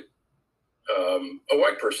than a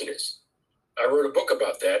white person is. I wrote a book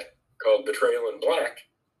about that called Betrayal in Black,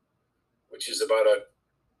 which is about a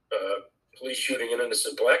police shooting an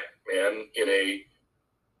innocent black man in a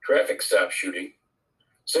traffic stop shooting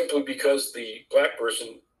simply because the black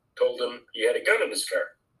person told him he had a gun in his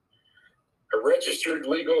car, a registered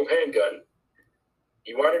legal handgun.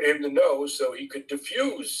 He wanted him to know so he could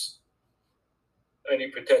defuse any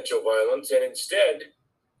potential violence, and instead,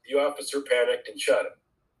 the officer panicked and shot him.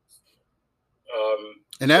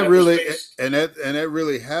 And that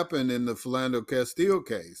really happened in the Philando Castile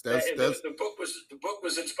case. The book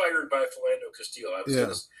was inspired by Philando Castile.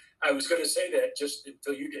 I was going to say that just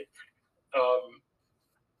until you did.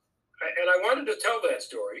 And I wanted to tell that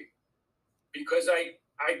story because I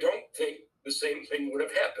don't think the same thing would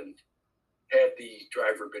have happened had the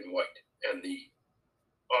driver been white and the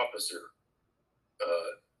officer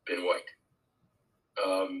been white.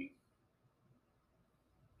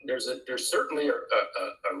 There's certainly a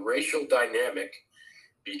racial dynamic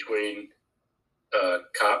between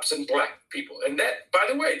cops and black people, and that, by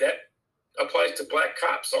the way, that applies to black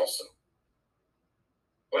cops also.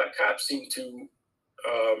 Black cops seem to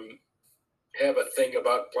have a thing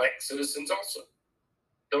about black citizens also.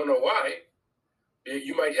 Don't know why.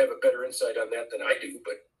 You might have a better insight on that than I do,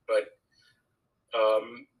 but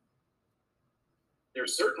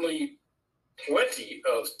there's certainly plenty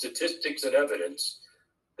of statistics and evidence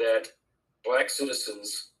that black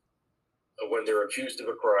citizens, when they're accused of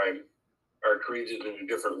a crime, are treated in a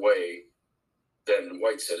different way than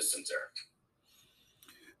white citizens are.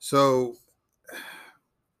 So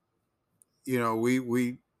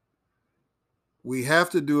we have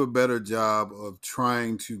to do a better job of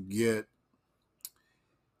trying to get,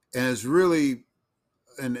 and it's really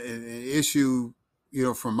an issue,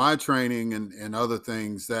 from my training and other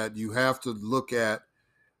things, that you have to look at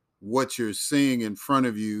what you're seeing in front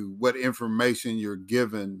of you, what information you're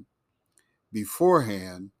given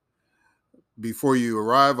beforehand, before you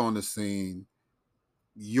arrive on the scene,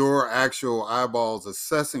 your actual eyeballs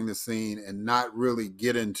assessing the scene, and not really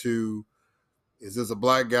get into, is this a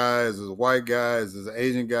black guy, is this a white guy, is this an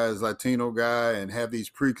Asian guy, is this a Latino guy, and have these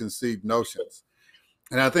preconceived notions.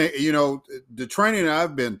 And I think, the training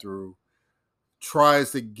I've been through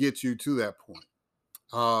tries to get you to that point.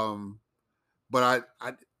 But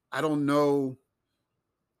I don't know.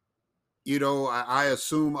 I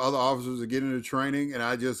assume other officers are getting the training, and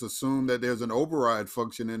I just assume that there's an override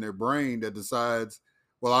function in their brain that decides,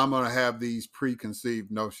 well, I'm going to have these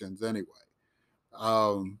preconceived notions anyway.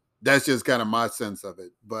 That's just kind of my sense of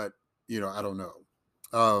it, but I don't know.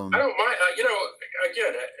 I don't mind.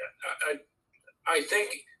 Again, I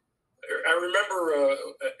think I remember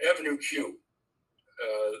Avenue Q,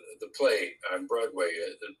 the play on Broadway,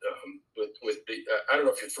 with the. I don't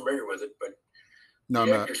know if you're familiar with it, but no,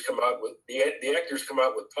 the actors come out with the actors come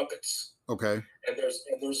out with puppets. Okay. And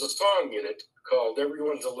there's a song in it called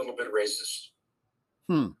 "Everyone's a Little Bit Racist."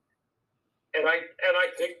 And I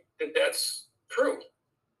think that's true.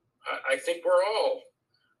 I think we're all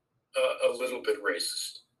a little bit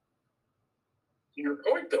racist. To your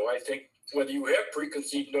point, though, I think whether you have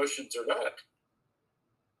preconceived notions or not,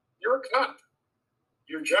 you're a cop.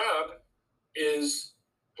 Your job is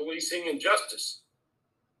policing and justice.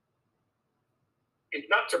 It's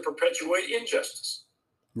not to perpetuate injustice.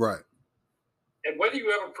 Right. And whether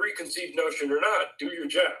you have a preconceived notion or not, do your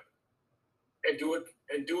job, and do it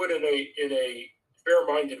in a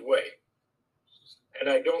fair-minded way. And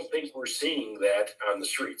I don't think we're seeing that on the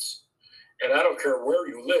streets. And I don't care where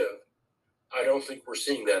you live, I don't think we're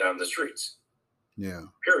seeing that on the streets. Yeah.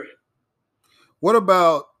 Period. What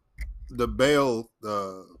about the bail,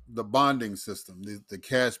 the bonding system, the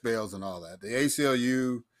cash bails and all that? The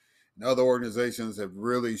ACLU and other organizations have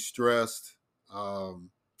really stressed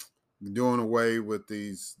doing away with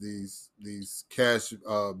these cash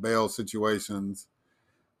bail situations.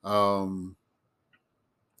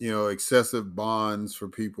 Excessive bonds for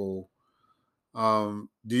people. Do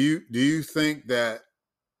you think that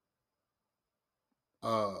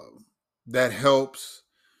that helps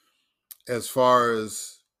as far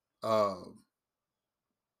as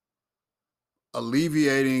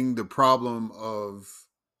alleviating the problem of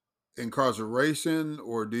incarceration,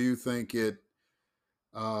 or do you think it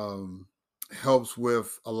helps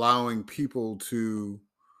with allowing people to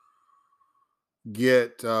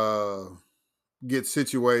get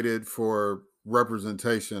situated for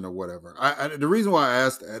representation or whatever? The reason why I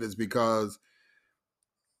asked that is because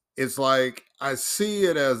it's like I see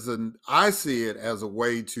it as a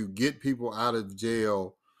way to get people out of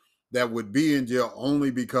jail that would be in jail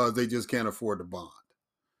only because they just can't afford the bond.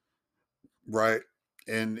 Right.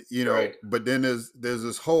 And Right. But then there's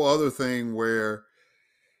this whole other thing where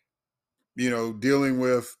dealing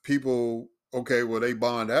with people, okay, well, they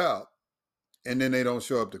bond out and then they don't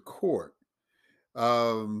show up to court.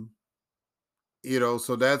 So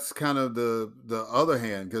that's kind of the other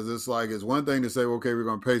hand, because it's like, it's one thing to say, okay, we're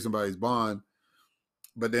going to pay somebody's bond,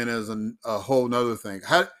 but then there's a whole nother thing.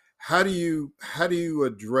 How do you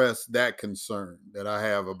address that concern that I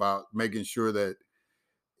have about making sure that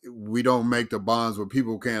we don't make the bonds where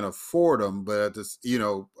people can't afford them, but at this,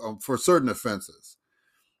 for certain offenses,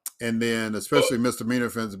 and then especially misdemeanor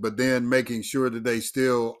offenses, but then making sure that they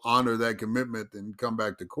still honor that commitment and come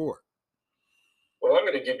back to court? Well, I'm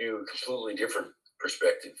going to give you a completely different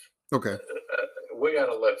perspective. Okay. Way out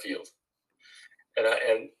of left field, and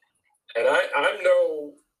I'm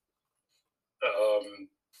no,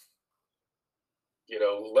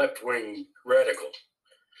 left wing radical.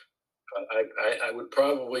 I would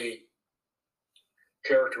probably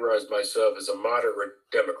characterize myself as a moderate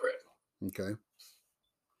Democrat. Okay.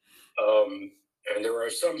 And there are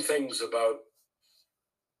some things about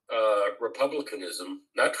republicanism,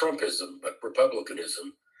 not Trumpism, but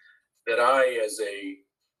republicanism, that I, as a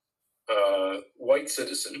white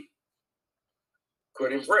citizen,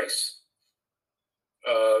 could embrace.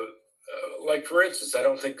 Like, for instance, I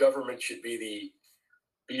don't think government should be the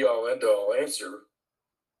be-all, end-all answer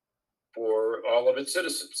for all of its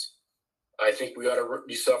citizens. I think we ought to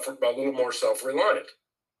be a little more self-reliant.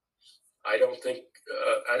 I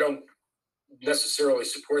don't necessarily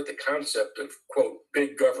support the concept of, quote,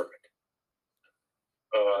 big government.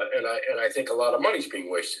 And I think a lot of money's being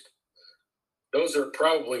wasted. Those are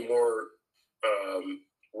probably more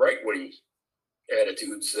right-wing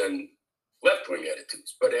attitudes than left-wing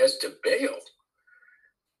attitudes. But as to bail,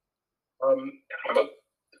 um,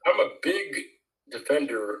 I'm a big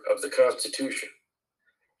defender of the Constitution,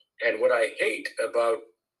 and what I hate about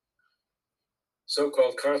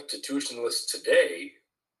so-called constitutionalists today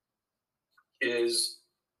is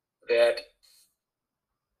that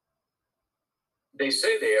they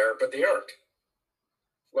say they are, but they aren't.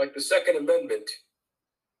 Like the Second Amendment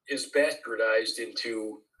is bastardized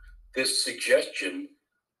into this suggestion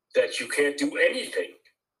that you can't do anything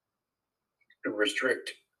to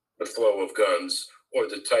restrict the flow of guns or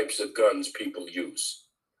the types of guns people use.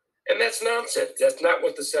 And that's nonsense. That's not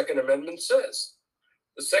what the Second Amendment says.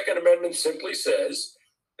 The Second Amendment simply says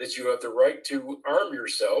that you have the right to arm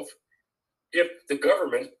yourself if the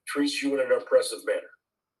government treats you in an oppressive manner.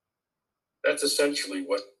 That's essentially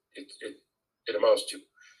what it amounts to.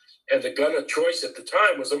 And the gun of choice at the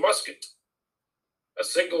time was a musket, a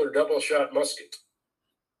single or double shot musket.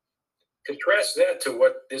 Contrast that to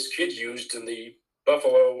what this kid used in the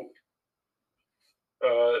Buffalo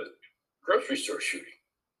grocery store shooting.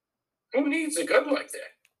 Who needs a gun like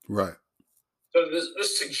that? Right. So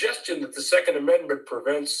this suggestion that the Second Amendment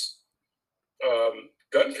prevents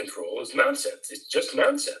gun control is nonsense. It's just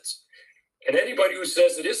nonsense. And anybody who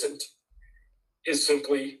says it isn't is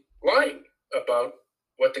simply lying about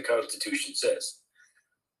what the Constitution says.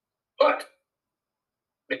 But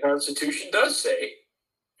the Constitution does say,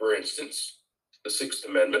 for instance, the Sixth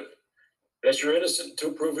Amendment, that you're innocent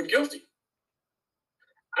until proven guilty.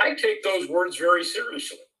 I take those words very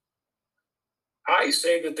seriously. I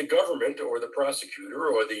say that the government or the prosecutor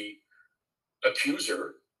or the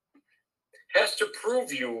accuser has to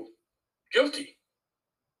prove you guilty.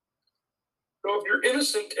 So if you're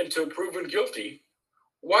innocent until proven guilty,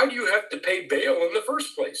 why do you have to pay bail in the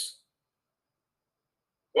first place?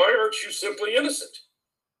 Why aren't you simply innocent?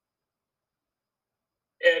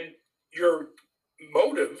 And your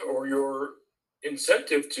motive or your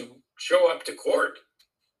incentive to show up to court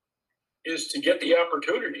is to get the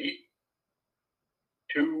opportunity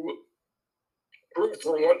to prove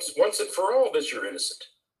for once and for all that you're innocent.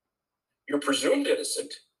 You're presumed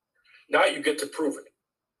innocent. Now you get to prove it.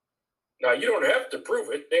 Now you don't have to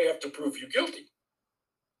prove it. They have to prove you guilty.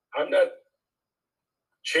 I'm not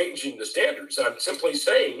changing the standards. I'm simply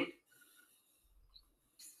saying,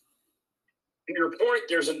 to your point,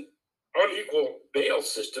 there's an unequal bail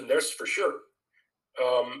system, that's for sure.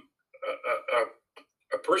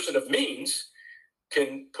 A person of means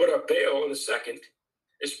can put up bail in a second,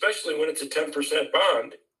 especially when it's a 10%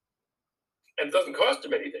 bond and it doesn't cost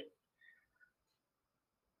them anything.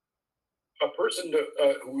 A person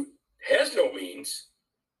who has no means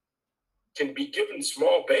can be given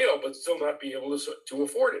small bail but still not be able to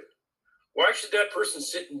afford it. Why should that person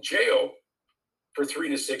sit in jail for 3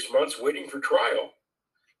 to 6 months waiting for trial?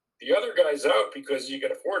 The other guy's out because he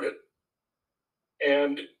can afford it,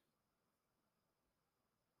 and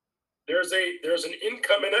there's an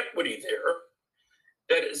income inequity there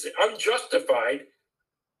that is unjustified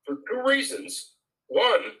for two reasons.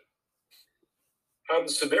 One, on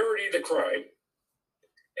the severity of the crime,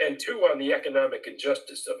 and two, on the economic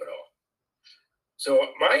injustice of it all.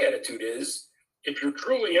 So my attitude is, if you're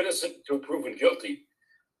truly innocent until proven guilty,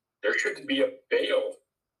 there shouldn't be a bail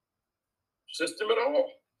system at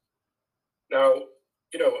all. Now,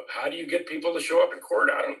 how do you get people to show up in court?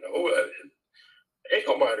 I don't know.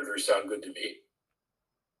 Ankle monitors sound good to me.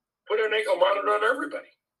 Put an ankle monitor on everybody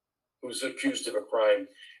who's accused of a crime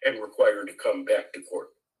and required to come back to court.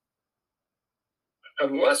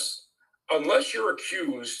 Unless you're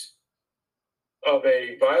accused of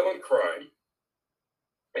a violent crime,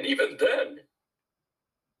 and even then,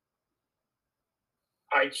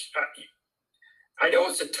 I know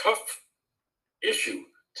it's a tough issue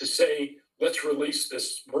to say, let's release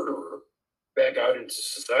this murderer back out into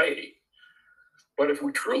society. But if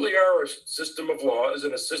we truly are a system of laws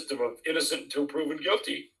and a system of innocent until proven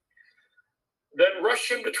guilty, then rush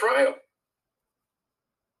him to trial.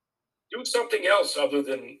 Do something else other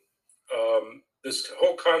than this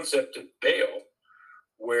whole concept of bail,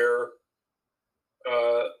 where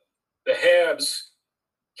the haves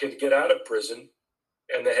can get out of prison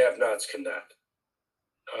and the have-nots cannot.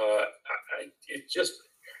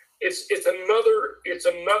 It's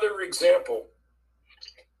another example,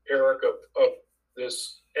 Eric, of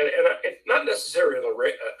this, and it's not necessarily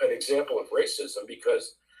an example of racism,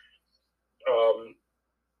 because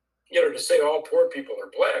to say all poor people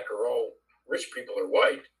are black or all rich people are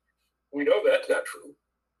white, we know that's not true.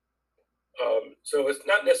 So it's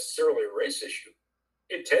not necessarily a race issue.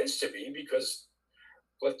 It tends to be, because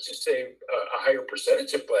let's just say a higher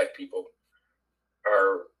percentage of black people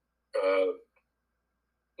are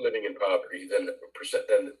living in poverty than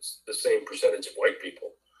the same percentage of white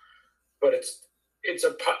people. But it's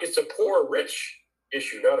a poor rich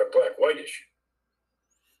issue, not a black white issue.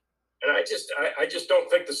 And I just don't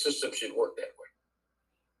think the system should work that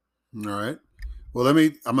way. All right. Well,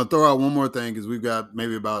 I'm gonna throw out one more thing because we've got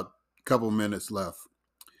maybe about a couple minutes left.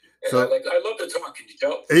 And so I love to talk. Can you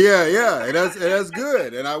tell? Yeah, and that's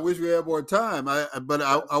good. And I wish we had more time. I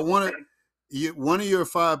want to. One of your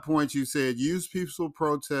 5 points you said use peaceful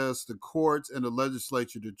protests, the courts, and the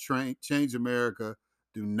legislature to change America.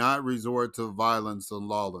 Do not resort to violence and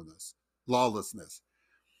lawlessness.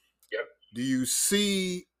 Yep. Do you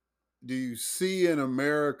see an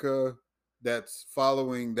America that's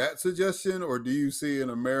following that suggestion, or do you see an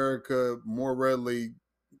America more readily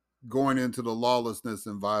going into the lawlessness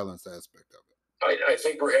and violence aspect of it? I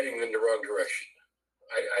think we're heading in the wrong direction.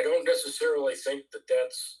 I don't necessarily think that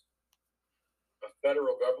that's a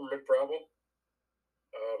federal government problem.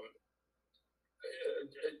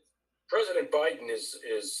 President Biden is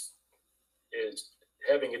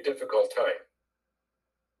having a difficult time.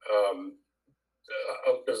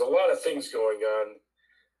 There's a lot of things going on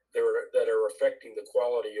that are affecting the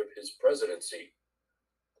quality of his presidency,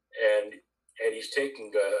 and he's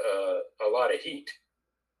taking a lot of heat.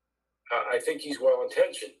 I think he's well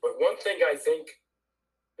intentioned, but one thing I think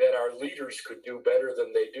that our leaders could do better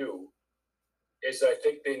than they do is I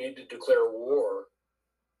think they need to declare war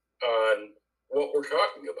on what we're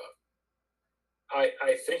talking about.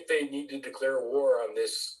 I think they need to declare war on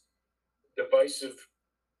this divisive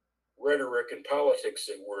rhetoric and politics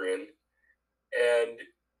that we're in, and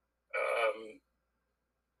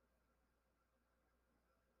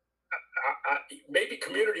maybe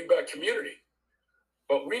community by community,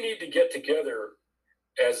 but we need to get together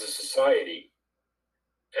as a society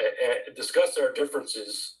and discuss our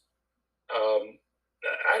differences.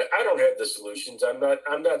 I don't have the solutions. I'm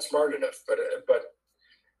not smart enough, but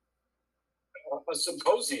a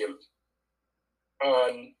symposium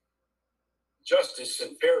on justice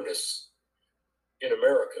and fairness in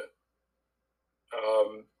America.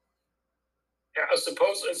 A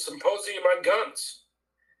symposium on guns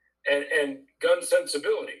and gun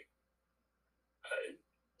sensibility.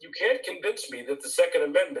 You can't convince me that the Second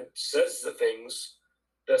Amendment says the things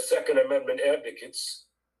the Second Amendment advocates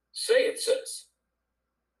say it says.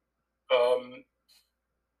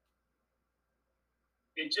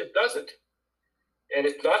 It just doesn't. And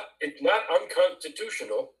it's not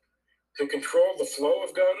unconstitutional to control the flow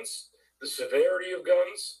of guns, the severity of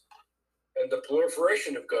guns, and the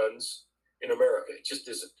proliferation of guns in America. It just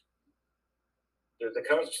isn't. There's a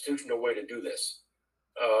constitutional way to do this.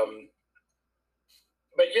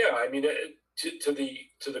 But yeah, I mean, to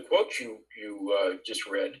the quote you just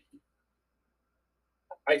read,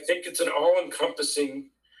 I think it's an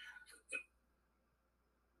all-encompassing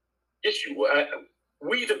issue.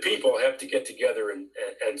 We the people have to get together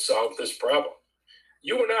and solve this problem.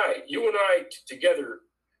 You and I together,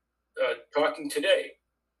 talking today.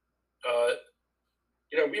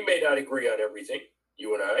 We may not agree on everything.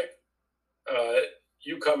 You and I.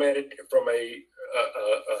 You come at it from a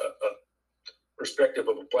perspective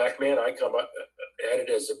of a black man. I come at it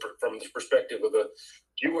from the perspective of a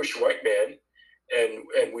Jewish white man,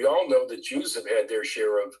 and we all know that Jews have had their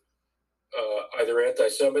share of either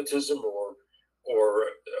anti-Semitism or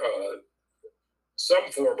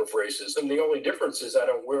some form of racism. The only difference is I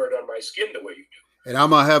don't wear it on my skin the way you do. And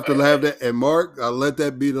I'm gonna have to have that. And Mark, I'll let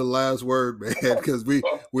that be the last word, man, because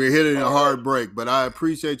we're hitting a hard break. But I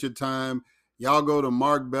appreciate your time. Y'all go to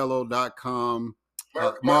markbello.com.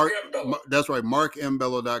 Mark, that's right,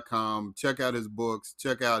 markmbello.com. Check out his books.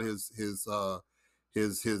 Check out his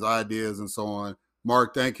ideas and so on.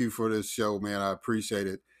 Mark, thank you for this show, man. I appreciate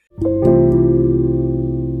it.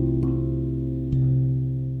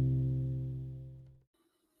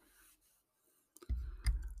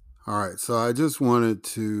 All right, so I just wanted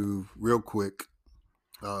to real quick,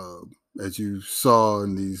 as you saw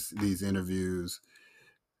in these interviews,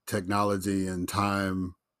 technology and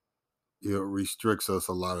time, restricts us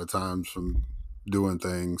a lot of times from doing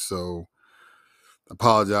things. So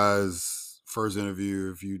apologize, first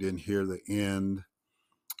interview, if you didn't hear the end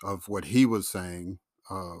of what he was saying,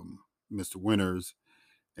 Mr. Winters,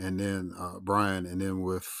 and then Brian, and then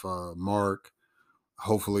with Mark.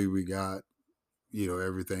 Hopefully we got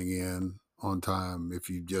everything in on time. If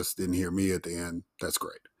you just didn't hear me at the end, that's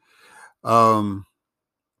great.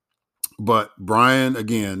 But Brian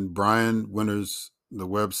Winters, the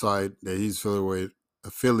website that he's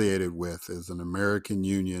affiliated with is an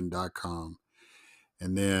AmericanUnion.com.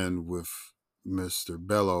 And then with Mr.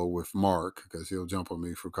 Bello, with Mark, because he'll jump on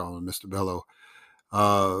me for calling Mr. Bello,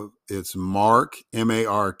 It's Mark,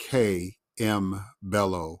 MARK,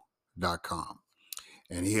 Bello.com.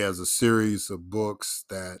 And he has a series of books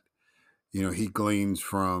that, he gleans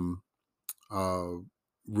from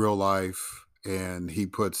real life, and he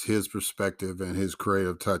puts his perspective and his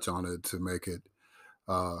creative touch on it to make it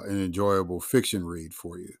an enjoyable fiction read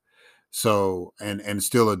for you. So, and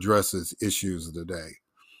still addresses issues of the day.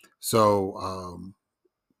 So,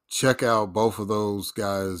 check out both of those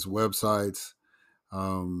guys' websites.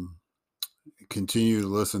 Continue to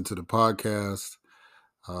listen to the podcast.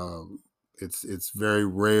 It's very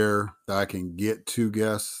rare that I can get two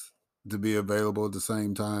guests to be available at the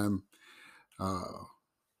same time,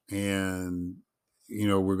 and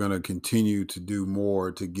we're going to continue to do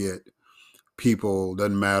more to get people.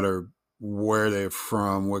 Doesn't matter where they're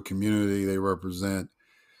from, what community they represent.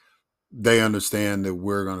 They understand that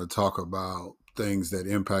we're going to talk about things that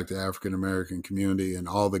impact the African American community, and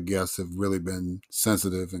all the guests have really been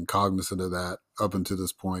sensitive and cognizant of that up until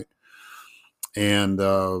this point. And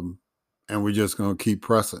we're just going to keep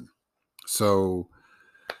pressing. So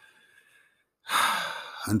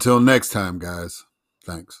until next time, guys,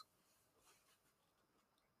 thanks.